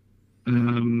memory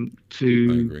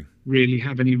to really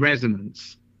have any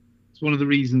resonance. It's one of the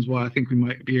reasons why I think we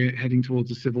might be heading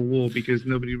towards a civil war, because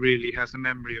nobody really has a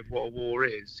memory of what a war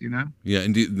is, Yeah,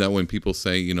 and that when people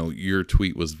say, your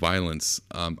tweet was violence,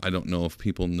 I don't know if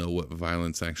people know what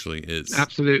violence actually is.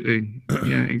 Absolutely.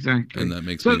 Yeah, exactly. And that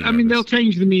makes me nervous. I mean, they'll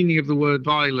change the meaning of the word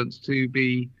violence to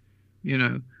be,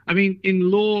 I mean, in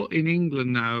law in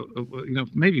England now,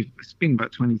 maybe it's been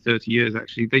about 20, 30 years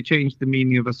actually, they changed the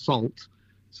meaning of assault.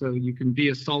 So you can be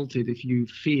assaulted if you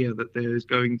fear that there is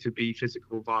going to be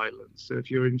physical violence. So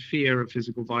if you're in fear of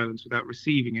physical violence without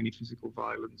receiving any physical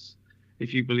violence,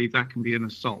 if you believe that can be an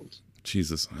assault.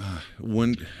 Jesus,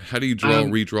 how do you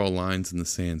redraw lines in the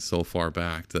sand so far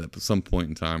back to some point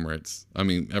in time where it's? I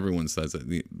mean, everyone says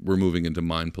that we're moving into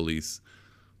mind police,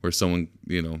 where someone,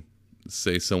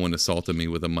 say someone assaulted me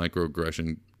with a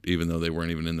microaggression, even though they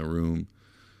weren't even in the room.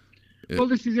 Well,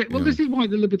 this is it. Well, this is why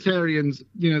the libertarians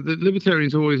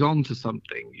are always onto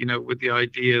something, with the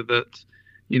idea that,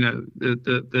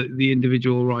 the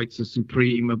individual rights are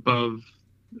supreme above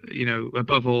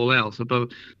all else.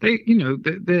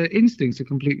 Their instincts are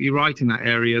completely right in that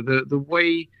area. The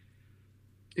way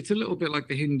it's a little bit like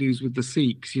the Hindus with the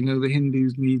Sikhs. The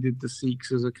Hindus needed the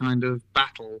Sikhs as a kind of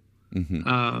battle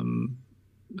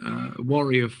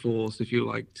warrior force, if you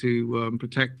like, to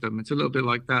protect them. It's a little bit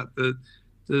like that.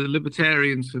 The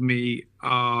libertarians for me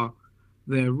are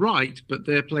they're right, but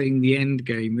they're playing the end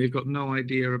game. They've got no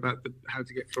idea about how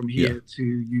to get from here to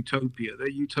utopia. They're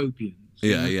utopians.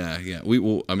 Yeah. We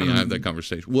will. I mean, I have that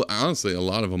conversation. Well, honestly, a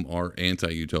lot of them are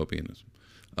anti-utopianism.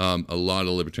 A lot of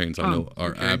libertarians I know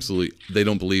are absolutely, they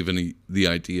don't believe in the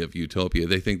idea of utopia.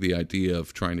 They think the idea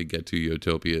of trying to get to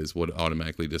utopia is what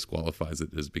automatically disqualifies it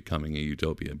as becoming a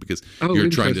utopia, because you're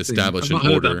trying to establish an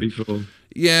order. Heard that before.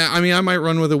 Yeah, I mean, I might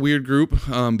run with a weird group,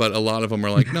 but a lot of them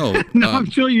are like, no. No, I'm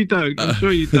sure you don't.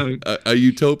 A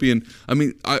utopian. I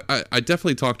mean, I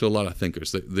definitely talk to a lot of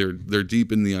thinkers. They're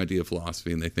deep in the idea of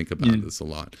philosophy, and they think about this a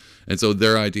lot. And so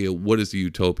their idea, what is a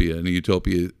utopia? And a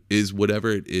utopia is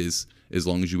whatever it is, as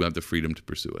long as you have the freedom to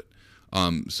pursue it.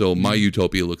 So my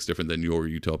utopia looks different than your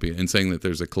utopia. And saying that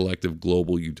there's a collective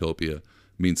global utopia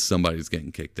means somebody's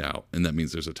getting kicked out, and that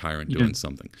means there's a tyrant doing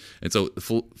something. And so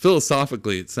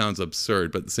philosophically, it sounds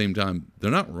absurd, but at the same time, they're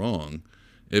not wrong.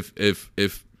 If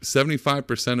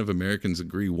 75% of Americans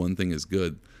agree one thing is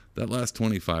good, that last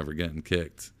 25 are getting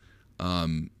kicked.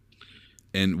 And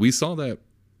we saw that.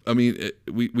 I mean,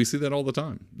 we see that all the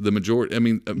time. The majority. I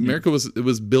mean, America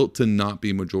was built to not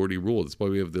be majority rule. That's why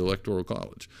we have the Electoral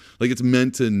College. Like, it's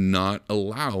meant to not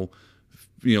allow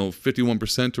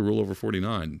 51% to rule over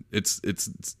 49. It's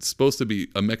supposed to be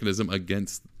a mechanism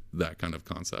against that kind of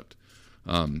concept.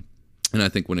 And I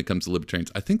think when it comes to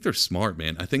libertarians, I think they're smart,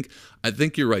 man. I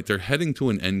think you're right. They're heading to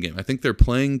an end game. I think they're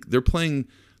playing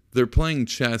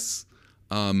chess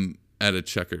at a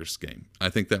checkers game. I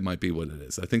think that might be what it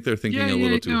is. I think they're thinking a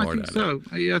little too hard at it.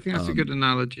 Yeah, I think that's a good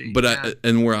analogy. But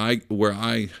where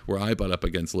I butt up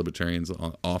against libertarians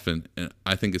often, and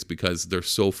I think it's because they're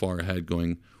so far ahead,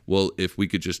 going, well, if we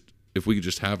could just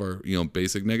have our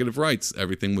basic negative rights,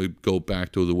 everything would go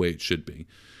back to the way it should be.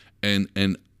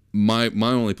 And my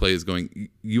only play is going,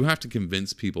 you have to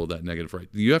convince people that negative right.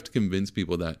 You have to convince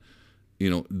people that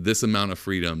this amount of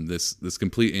freedom, this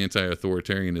complete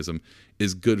anti-authoritarianism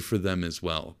is good for them as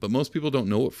well. But most people don't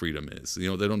know what freedom is. They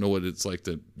don't know what it's like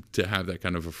to have that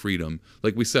kind of a freedom.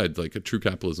 Like we said, like a true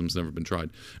capitalism's never been tried.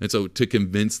 And so to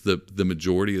convince the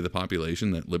majority of the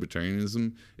population that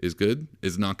libertarianism is good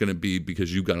is not going to be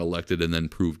because you got elected and then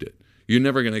proved it. You're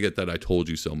never going to get that I told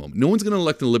you so moment. No one's going to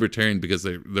elect a libertarian because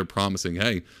they're promising,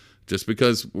 hey, just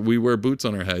because we wear boots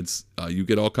on our heads, you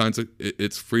get all kinds of,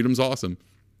 it's freedom's awesome.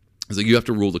 It's like you have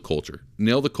to rule the culture,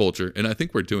 nail the culture. And I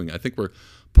think we're doing it. I think we're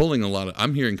pulling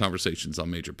I'm hearing conversations on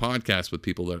major podcasts with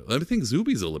people I think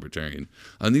Zuby's a libertarian.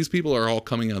 And these people are all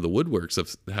coming out of the woodworks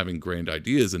of having grand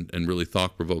ideas and really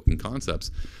thought-provoking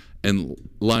concepts and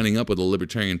lining up with the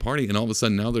Libertarian Party. And all of a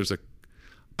sudden now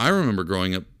I remember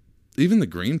growing up, even the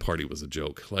Green Party was a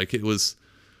joke. Like, it was,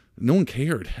 no one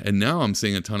cared. And now I'm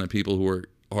seeing a ton of people who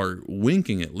are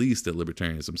winking at least at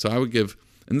libertarianism. So I would give,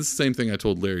 and this is the same thing I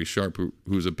told Larry Sharp,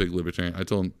 who's a big libertarian. I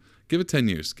told him, give it 10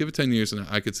 years. Give it 10 years, and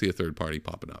I could see a third party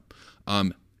popping up.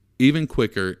 Even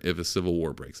quicker if a civil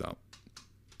war breaks out.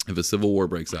 If a civil war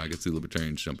breaks out, I could see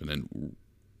libertarians jumping in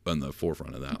on the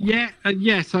forefront of that one. Yeah,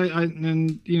 yes,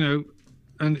 and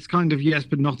and it's kind of yes,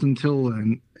 but not until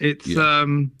then. It's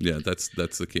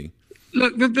that's the key.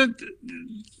 Look,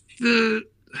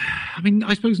 I mean,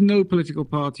 I suppose no political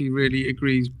party really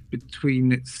agrees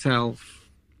between itself.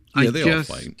 Yeah, they all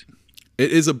fight.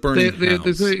 It is a burning house.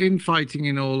 There's infighting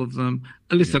in all of them.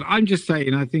 Listen, I'm just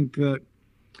saying, I think that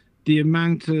the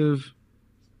amount of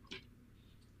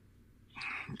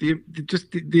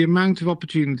the amount of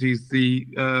opportunities the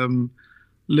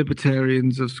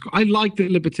libertarians of I like the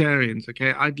libertarians.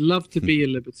 Okay, I'd love to be a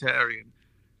libertarian.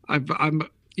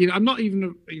 I'm not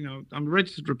even I'm a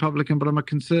registered Republican, but I'm a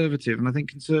conservative, and I think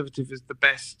conservative is the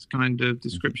best kind of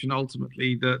description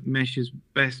ultimately that meshes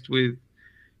best with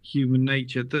human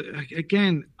nature.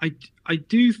 Again, I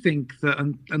do think that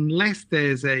unless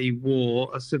there's a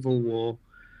civil war,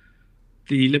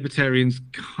 the libertarians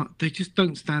they just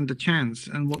don't stand a chance.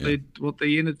 And what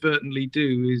they inadvertently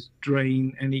do is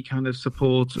drain any kind of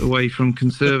support away from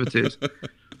conservatives.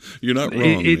 You're not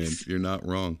wrong, man. You're not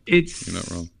wrong. You're not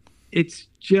wrong. It's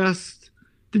just.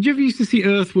 Did you ever used to see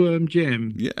Earthworm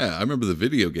Jim? Yeah, I remember the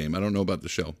video game. I don't know about the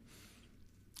show.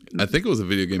 I think it was a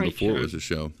video game before it was a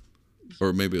show.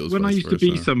 Or maybe it was when I used to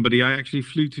be somebody. I actually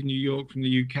flew to New York from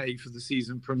the UK for the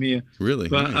season premiere. Really?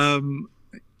 But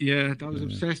nice. I was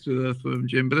obsessed with Earthworm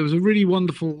Jim. But there was a really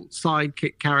wonderful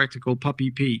sidekick character called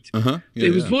Puppy Pete.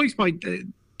 It was voiced by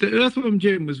the Earthworm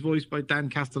Jim was voiced by Dan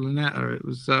Castellaneta. It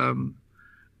was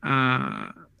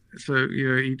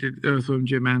he did Earthworm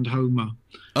Jim and Homer.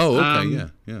 Oh, okay,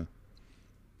 yeah.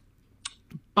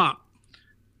 But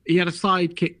he had a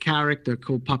sidekick character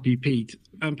called Puppy Pete.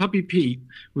 Puppy Pete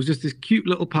was just this cute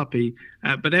little puppy,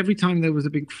 but every time there was a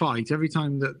big fight, every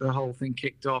time that the whole thing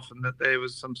kicked off and that there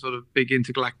was some sort of big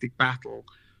intergalactic battle,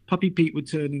 Puppy Pete would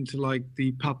turn into like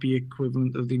the puppy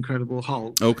equivalent of the Incredible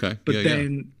Hulk. Okay.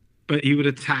 But he would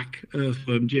attack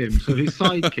Earthworm Jim, so his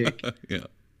sidekick. Yeah.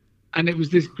 And it was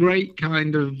this great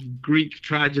kind of Greek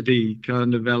tragedy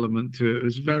kind of element to it. It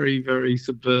was very, very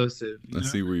subversive. I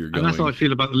see where you're going. And that's how I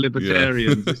feel about the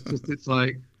libertarians. Yeah. It's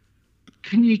like,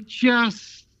 can you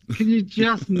just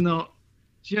not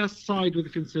just side with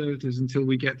the conservatives until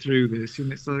we get through this?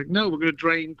 And it's like, no, we're going to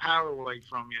drain power away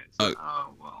from you. It's like,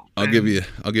 oh well. I'll give you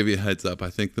a heads up. I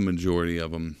think the majority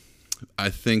of them. I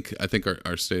think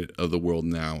our state of the world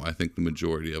now. I think the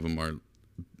majority of them are,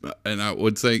 and I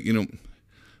would say,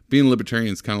 being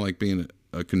libertarian is kind of like being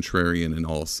a contrarian in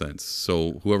all sense.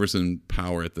 So whoever's in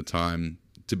power at the time,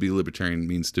 to be libertarian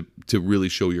means to really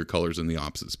show your colors in the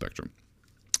opposite spectrum.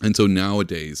 And so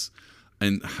nowadays,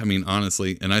 and I mean,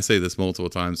 honestly, and I say this multiple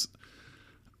times,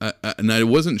 and I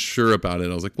wasn't sure about it.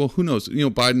 I was like, well, who knows?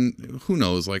 Biden, who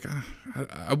knows? Like,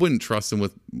 I wouldn't trust him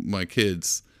with my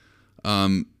kids.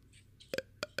 There's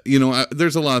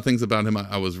a lot of things about him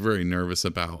I was very nervous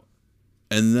about.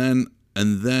 And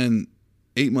then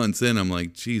 8 months in, I'm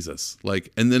like, Jesus.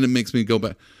 Like, and then it makes me go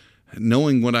back.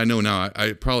 Knowing what I know now,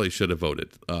 I probably should have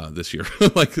voted this year.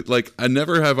 like I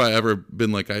never have I ever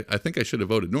been like, I think I should have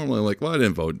voted. Normally, I'm like, well, I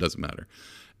didn't vote. It doesn't matter.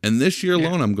 And this year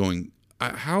alone, I'm going,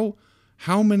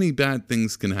 how many bad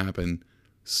things can happen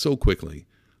so quickly?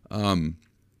 And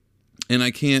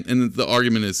I can't. And the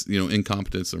argument is,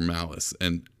 incompetence or malice,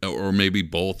 or maybe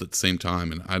both at the same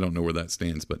time. And I don't know where that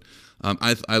stands. But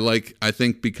I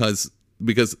think because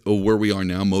of where we are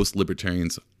now, most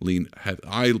libertarians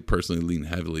I personally lean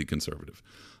heavily conservative.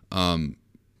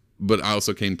 But I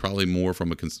also came probably more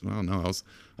from I don't know,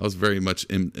 I was very much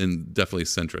in definitely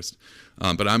centrist.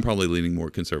 But I'm probably leaning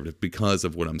more conservative because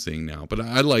of what I'm seeing now. But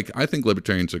I think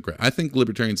libertarians are great. I think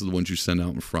libertarians are the ones you send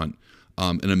out in front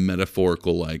in a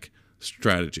metaphorical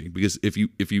strategy. Because if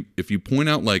you point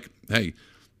out hey,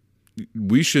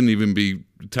 we shouldn't even be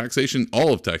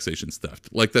all of taxation's theft.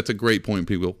 That's a great point.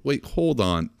 People go, wait, hold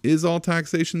on. Is all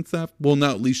taxation theft? Well,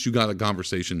 now at least you got a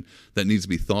conversation that needs to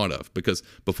be thought of, because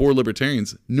before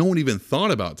libertarians, no one even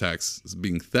thought about tax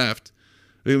being theft.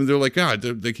 They're like, God,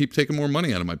 they keep taking more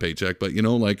money out of my paycheck, but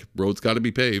roads got to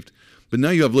be paved. But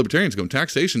now you have libertarians going,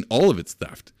 taxation, all of it's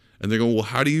theft. And they're going, well,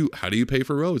 how do you pay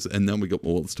for roads? And then we go,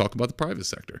 well, let's talk about the private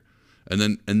sector.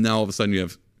 And now all of a sudden you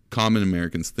have common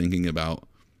Americans thinking about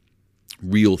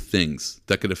real things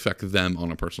that could affect them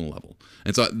on a personal level.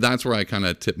 And so that's where I kind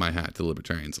of tip my hat to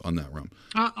libertarians on that realm.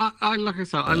 I like I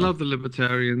said, I love the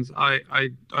libertarians. I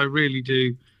really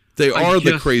do. They are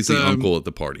the crazy uncle at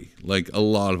the party. A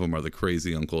lot of them are the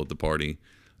crazy uncle at the party.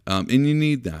 And you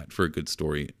need that for a good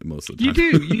story most of the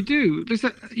time. You do.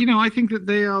 Listen, I think that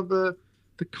they are the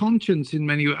conscience in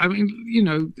many ways. I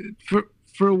mean,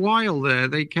 for a while there,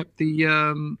 they kept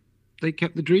the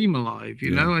dream alive.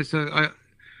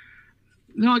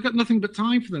 I got nothing but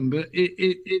time for them, but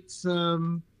it's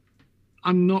I'm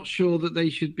not sure that they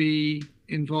should be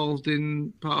involved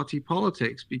in party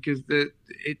politics, because it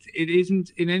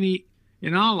isn't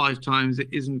in our lifetimes, it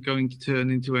isn't going to turn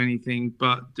into anything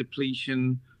but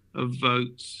depletion of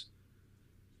votes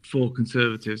for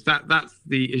conservatives. That's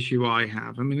the issue I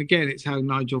have. I mean, again, it's how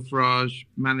Nigel Farage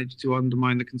managed to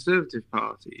undermine the Conservative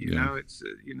Party. You know, it's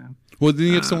Well, then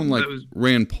you have someone like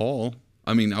Rand Paul.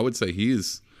 I mean, I would say he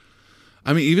is.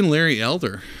 I mean, even Larry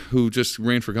Elder, who just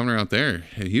ran for governor out there,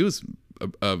 he was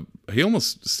he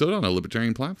almost stood on a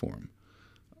libertarian platform.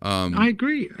 I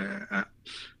agree.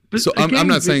 But so again, I'm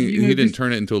not saying he didn't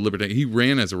turn it into a libertarian. He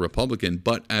ran as a Republican,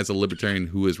 but as a libertarian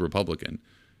who is Republican.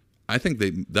 I think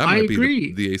that might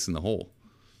be the ace in the hole.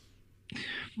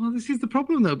 Well, this is the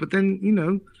problem, though. But then,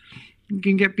 you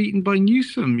can get beaten by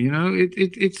Newsom.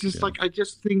 It's just like, I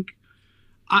just think,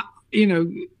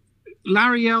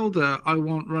 Larry Elder, I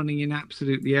want running in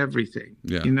absolutely everything.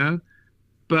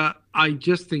 But I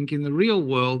just think in the real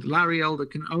world, Larry Elder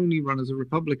can only run as a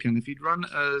Republican. If he'd run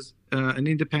as an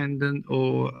independent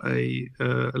or a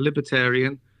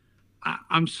libertarian,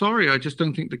 I'm sorry, I just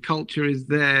don't think the culture is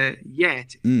there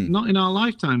yet, not in our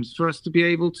lifetimes, for us to be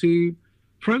able to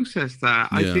process that.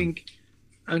 I think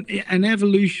an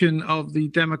evolution of the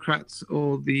Democrats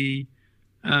or the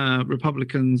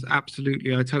Republicans,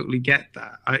 absolutely, I totally get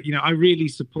that. I really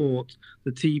support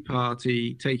the Tea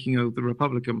Party taking over the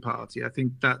Republican Party. I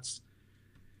think that's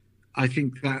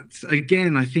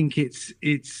again, I think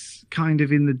it's kind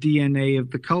of in the DNA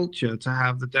of the culture to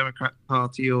have the Democrat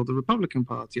Party or the Republican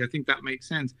Party. I think that makes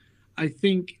sense. I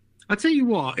think I tell you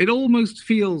what, it almost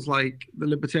feels like the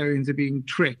libertarians are being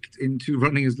tricked into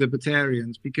running as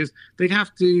libertarians because they'd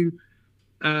have to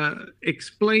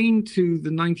explain to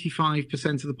the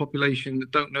 95% of the population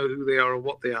that don't know who they are or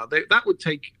what they are. That would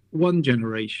take one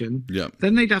generation. Yeah.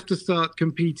 Then they'd have to start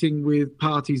competing with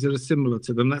parties that are similar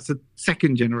to them. That's a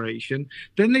second generation.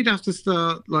 Then they'd have to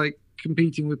start like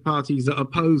competing with parties that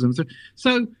oppose them.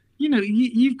 So you know,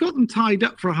 you've got them tied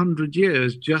up for 100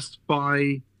 years just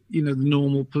by, you know, the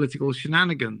normal political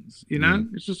shenanigans. You know,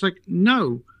 it's just like,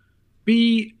 no,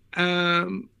 be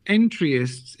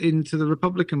entryists into the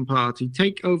Republican Party,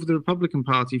 take over the Republican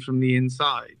Party from the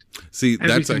inside. See,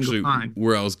 that's actually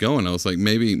where I was going. I was like,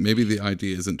 maybe the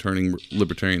idea isn't turning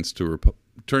libertarians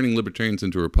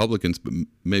into Republicans, but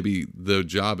maybe the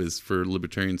job is for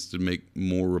libertarians to make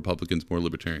more Republicans more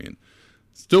libertarian.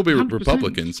 Still be 100%.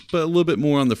 Republicans, but a little bit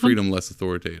more on the freedom, less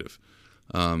authoritative.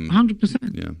 100%.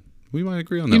 Yeah, we might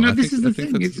agree on that. You know, I think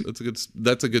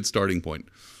that's a good starting point.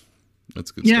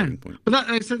 That's a good starting point. But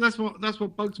that's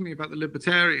what bugs me about the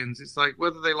libertarians. It's like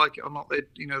whether they like it or not,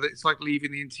 it's like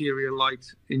leaving the interior light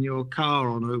in your car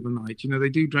on overnight. You know, they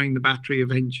do drain the battery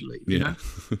eventually. You know?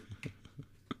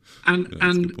 And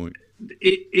that's a good point.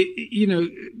 You know,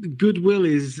 goodwill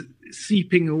is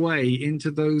seeping away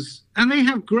into those, and they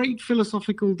have great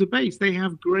philosophical debates. They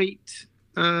have great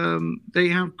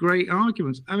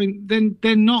arguments. I mean, then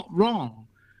they're not wrong,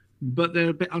 but they're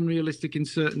a bit unrealistic in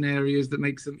certain areas that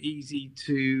makes them easy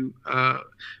to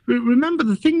remember.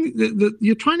 The thing that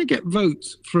you're trying to get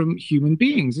votes from human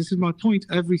beings. This is my point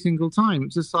every single time.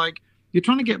 It's just like you're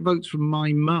trying to get votes from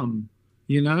my mum,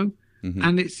 you know,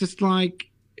 and it's just like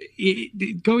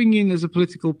going in as a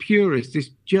political purist is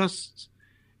just.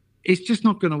 It's just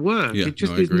not going to work. It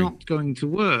just is not going to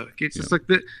work. It's just like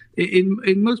that.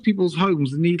 In most people's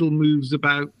homes, the needle moves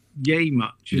about yay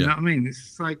much. You know what I mean?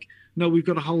 It's like, no, we've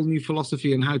got a whole new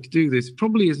philosophy on how to do this.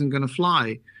 Probably isn't going to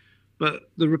fly.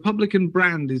 But the Republican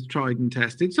brand is tried and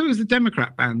tested. So is the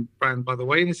Democrat brand, by the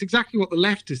way. And it's exactly what the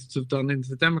leftists have done into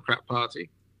the Democrat Party.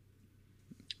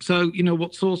 So, you know,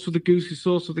 what sauce for the goose is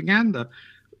sauce for the gander.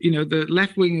 You know, the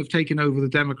left wing have taken over the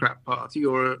Democrat Party,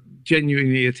 or are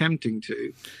genuinely attempting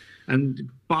to. And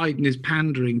Biden is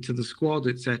pandering to the squad,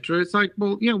 etc. It's like,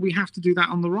 well, yeah, we have to do that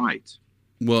on the right.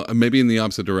 Well, maybe in the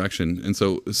opposite direction. And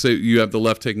so you have the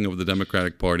left taking over the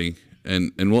Democratic Party,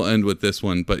 and we'll end with this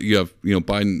one. But you have, you know,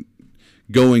 Biden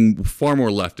going far more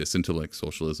leftist into like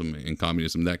socialism and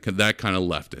communism, that kind of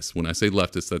leftist. When I say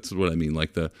leftist, that's what I mean.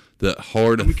 Like the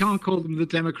hard. We can't call them the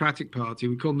Democratic Party.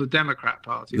 We call them the Democrat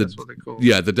Party. That's what they call them.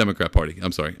 Yeah, the Democrat Party.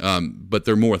 I'm sorry. But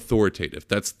they're more authoritative.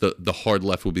 That's the hard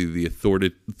left will be the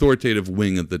authoritative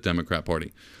wing of the Democrat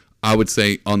Party. I would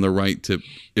say on the right,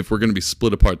 if we're going to be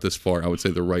split apart this far, I would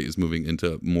say the right is moving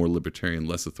into more libertarian,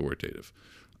 less authoritative.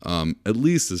 At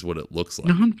least is what it looks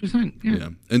like. 100%. Yeah.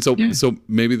 And so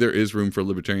maybe there is room for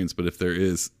libertarians, but if there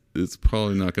is, it's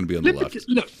probably not going to be on the left.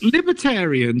 Look,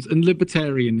 libertarians and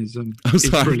libertarianism. I'm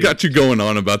sorry, I've got you going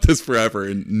on about this forever,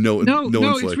 and no one's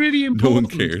it's like, really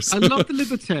important. No one cares. I love the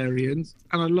libertarians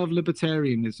and I love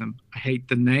libertarianism. I hate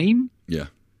the name. Yeah.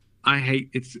 I hate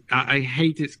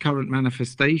its current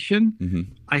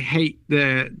manifestation. I hate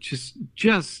the just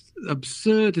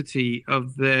absurdity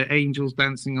of the angels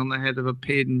dancing on the head of a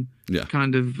pin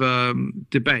kind of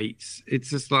debates. It's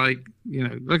just like, you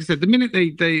know, like I said, the minute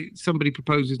somebody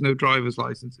proposes no driver's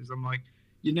licenses, I'm like,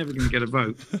 you're never going to get a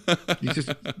vote.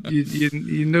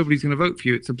 Nobody's going to vote for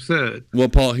you. It's absurd. Well,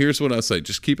 Paul, here's what I say: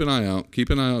 just keep an eye out. Keep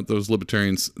an eye out those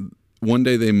libertarians. One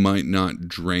day they might not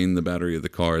drain the battery of the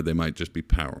car; they might just be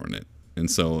powering it,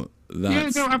 and so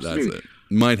that's it.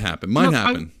 Might happen,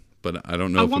 but I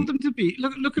don't know. I want them to be.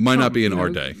 Look at might Trump, not be in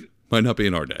our day. Might not be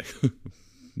in our day.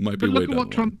 Might be. But look at what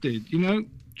Trump did. You know,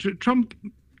 Trump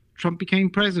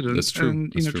became president. That's true.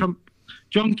 And you know, Trump,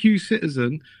 John Q.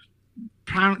 Citizen,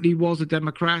 apparently was a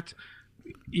Democrat.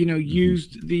 You know,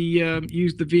 used the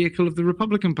vehicle of the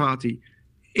Republican Party.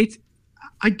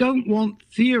 I don't want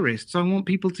theorists. I want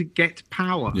people to get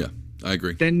power. Yeah, I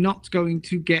agree. They're not going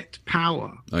to get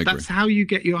power. That's how you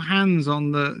get your hands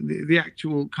on the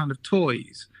actual kind of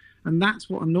toys. And that's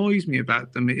what annoys me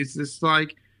about them. It's just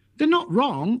like, they're not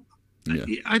wrong. Yeah.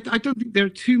 I don't think there are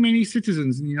too many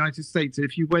citizens in the United States,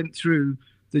 if you went through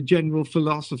the general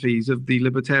philosophies of the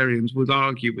libertarians, would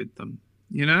argue with them,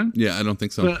 you know? Yeah, I don't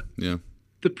think so. But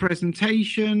the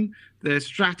presentation, their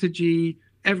strategy,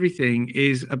 everything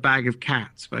is a bag of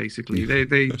cats, basically.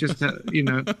 They just, you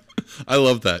know. I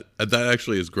love that. That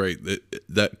actually is great.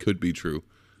 That could be true.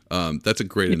 That's a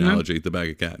great analogy, the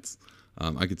bag of cats.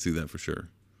 I could see that for sure.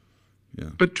 Yeah.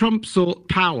 But Trump's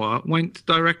power went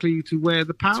directly to where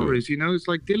the power Sure. is. It's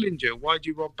like Dillinger. Why do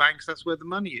you rob banks? That's where the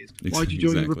money is. Why do you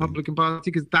join the Exactly. Republican Party?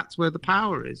 Because that's where the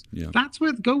power is. Yeah.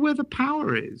 Go where the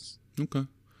power is. Okay.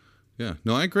 Yeah.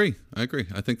 No, I agree. I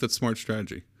think that's smart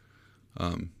strategy.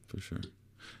 For sure.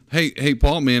 Hey,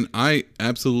 Paul, man, I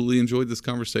absolutely enjoyed this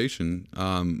conversation.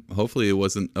 Hopefully it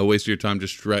wasn't a waste of your time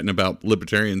just writing about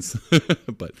libertarians,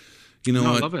 but you know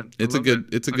what? I love it. It's a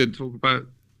good talk about.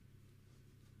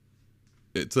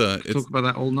 It's talk about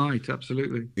that all night.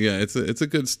 Absolutely. Yeah, it's a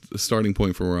good starting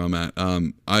point for where I'm at.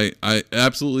 I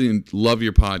absolutely love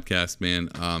your podcast, man.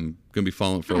 Gonna be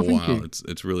following it for a while.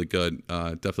 It's really good.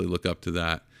 Definitely look up to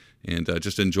that, and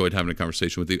just enjoyed having a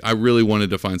conversation with you. I really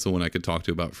wanted to find someone I could talk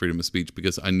to about freedom of speech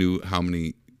because I knew how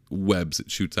many webs it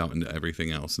shoots out into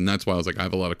everything else, and that's why I was like, I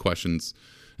have a lot of questions,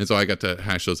 and so I got to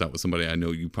hash those out with somebody. I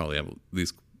know you probably have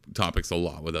these topics a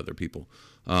lot with other people.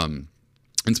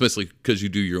 And especially because you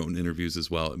do your own interviews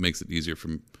as well, it makes it easier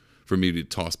for me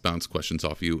to bounce questions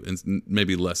off you, and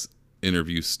maybe less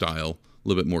interview style, a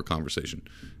little bit more conversation.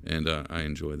 And I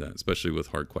enjoy that, especially with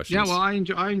hard questions. Yeah, well, I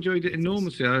enjoyed it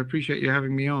enormously. I appreciate you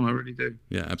having me on. I really do.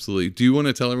 Yeah, absolutely. Do you want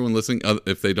to tell everyone listening,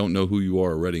 if they don't know who you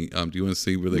are already, do you want to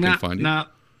see where they can find you? No,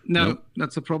 Nope.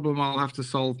 That's a problem I'll have to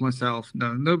solve myself.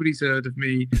 No, nobody's heard of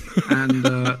me,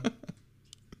 and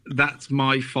that's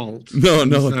my fault. No,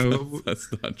 so that's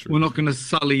not true. We're not going to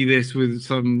sully this with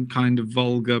some kind of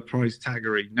vulgar price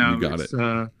taggery. No, you got it.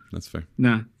 That's fair.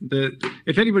 No,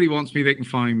 if anybody wants me, they can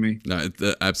find me. No, it's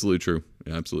absolutely true.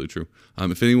 Yeah, absolutely true.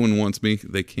 If anyone wants me,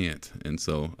 they can't. And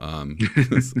so I'm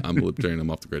a libertarian. I'm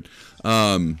off the grid.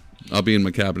 I'll be in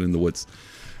my cabin in the woods.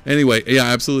 Anyway, yeah,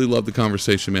 I absolutely love the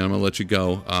conversation, man. I'm going to let you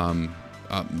go.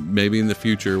 Maybe in the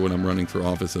future when I'm running for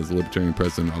office as a libertarian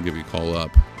president, I'll give you a call up.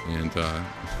 And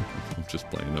I'm just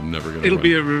playing. I'm never going to. It'll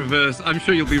be a reverse. I'm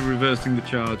sure you'll be reversing the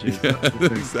charges. Yeah,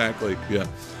 exactly. Yeah,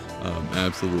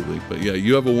 absolutely. But yeah,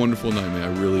 you have a wonderful night,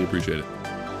 man. I really appreciate it.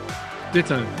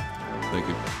 Ditto. Thank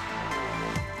you.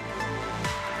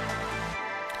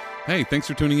 Hey, thanks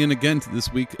for tuning in again to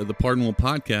this week of the Pardonable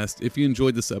Podcast. If you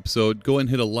enjoyed this episode, go ahead and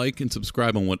hit a like and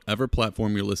subscribe on whatever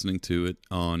platform you're listening to it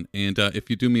on. And if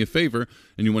you do me a favor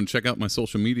and you want to check out my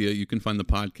social media, you can find the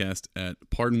podcast at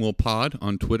Pardonable Pod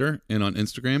on Twitter and on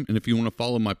Instagram. And if you want to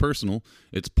follow my personal,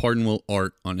 it's Pardonable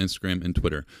Art on Instagram and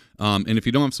Twitter. And if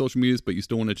you don't have social medias, but you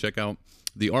still want to check out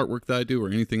the artwork that I do or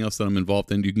anything else that I'm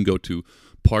involved in, you can go to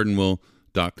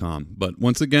pardonable.com. But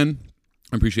once again,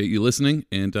 I appreciate you listening,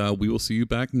 and we will see you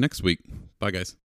back next week. Bye, guys.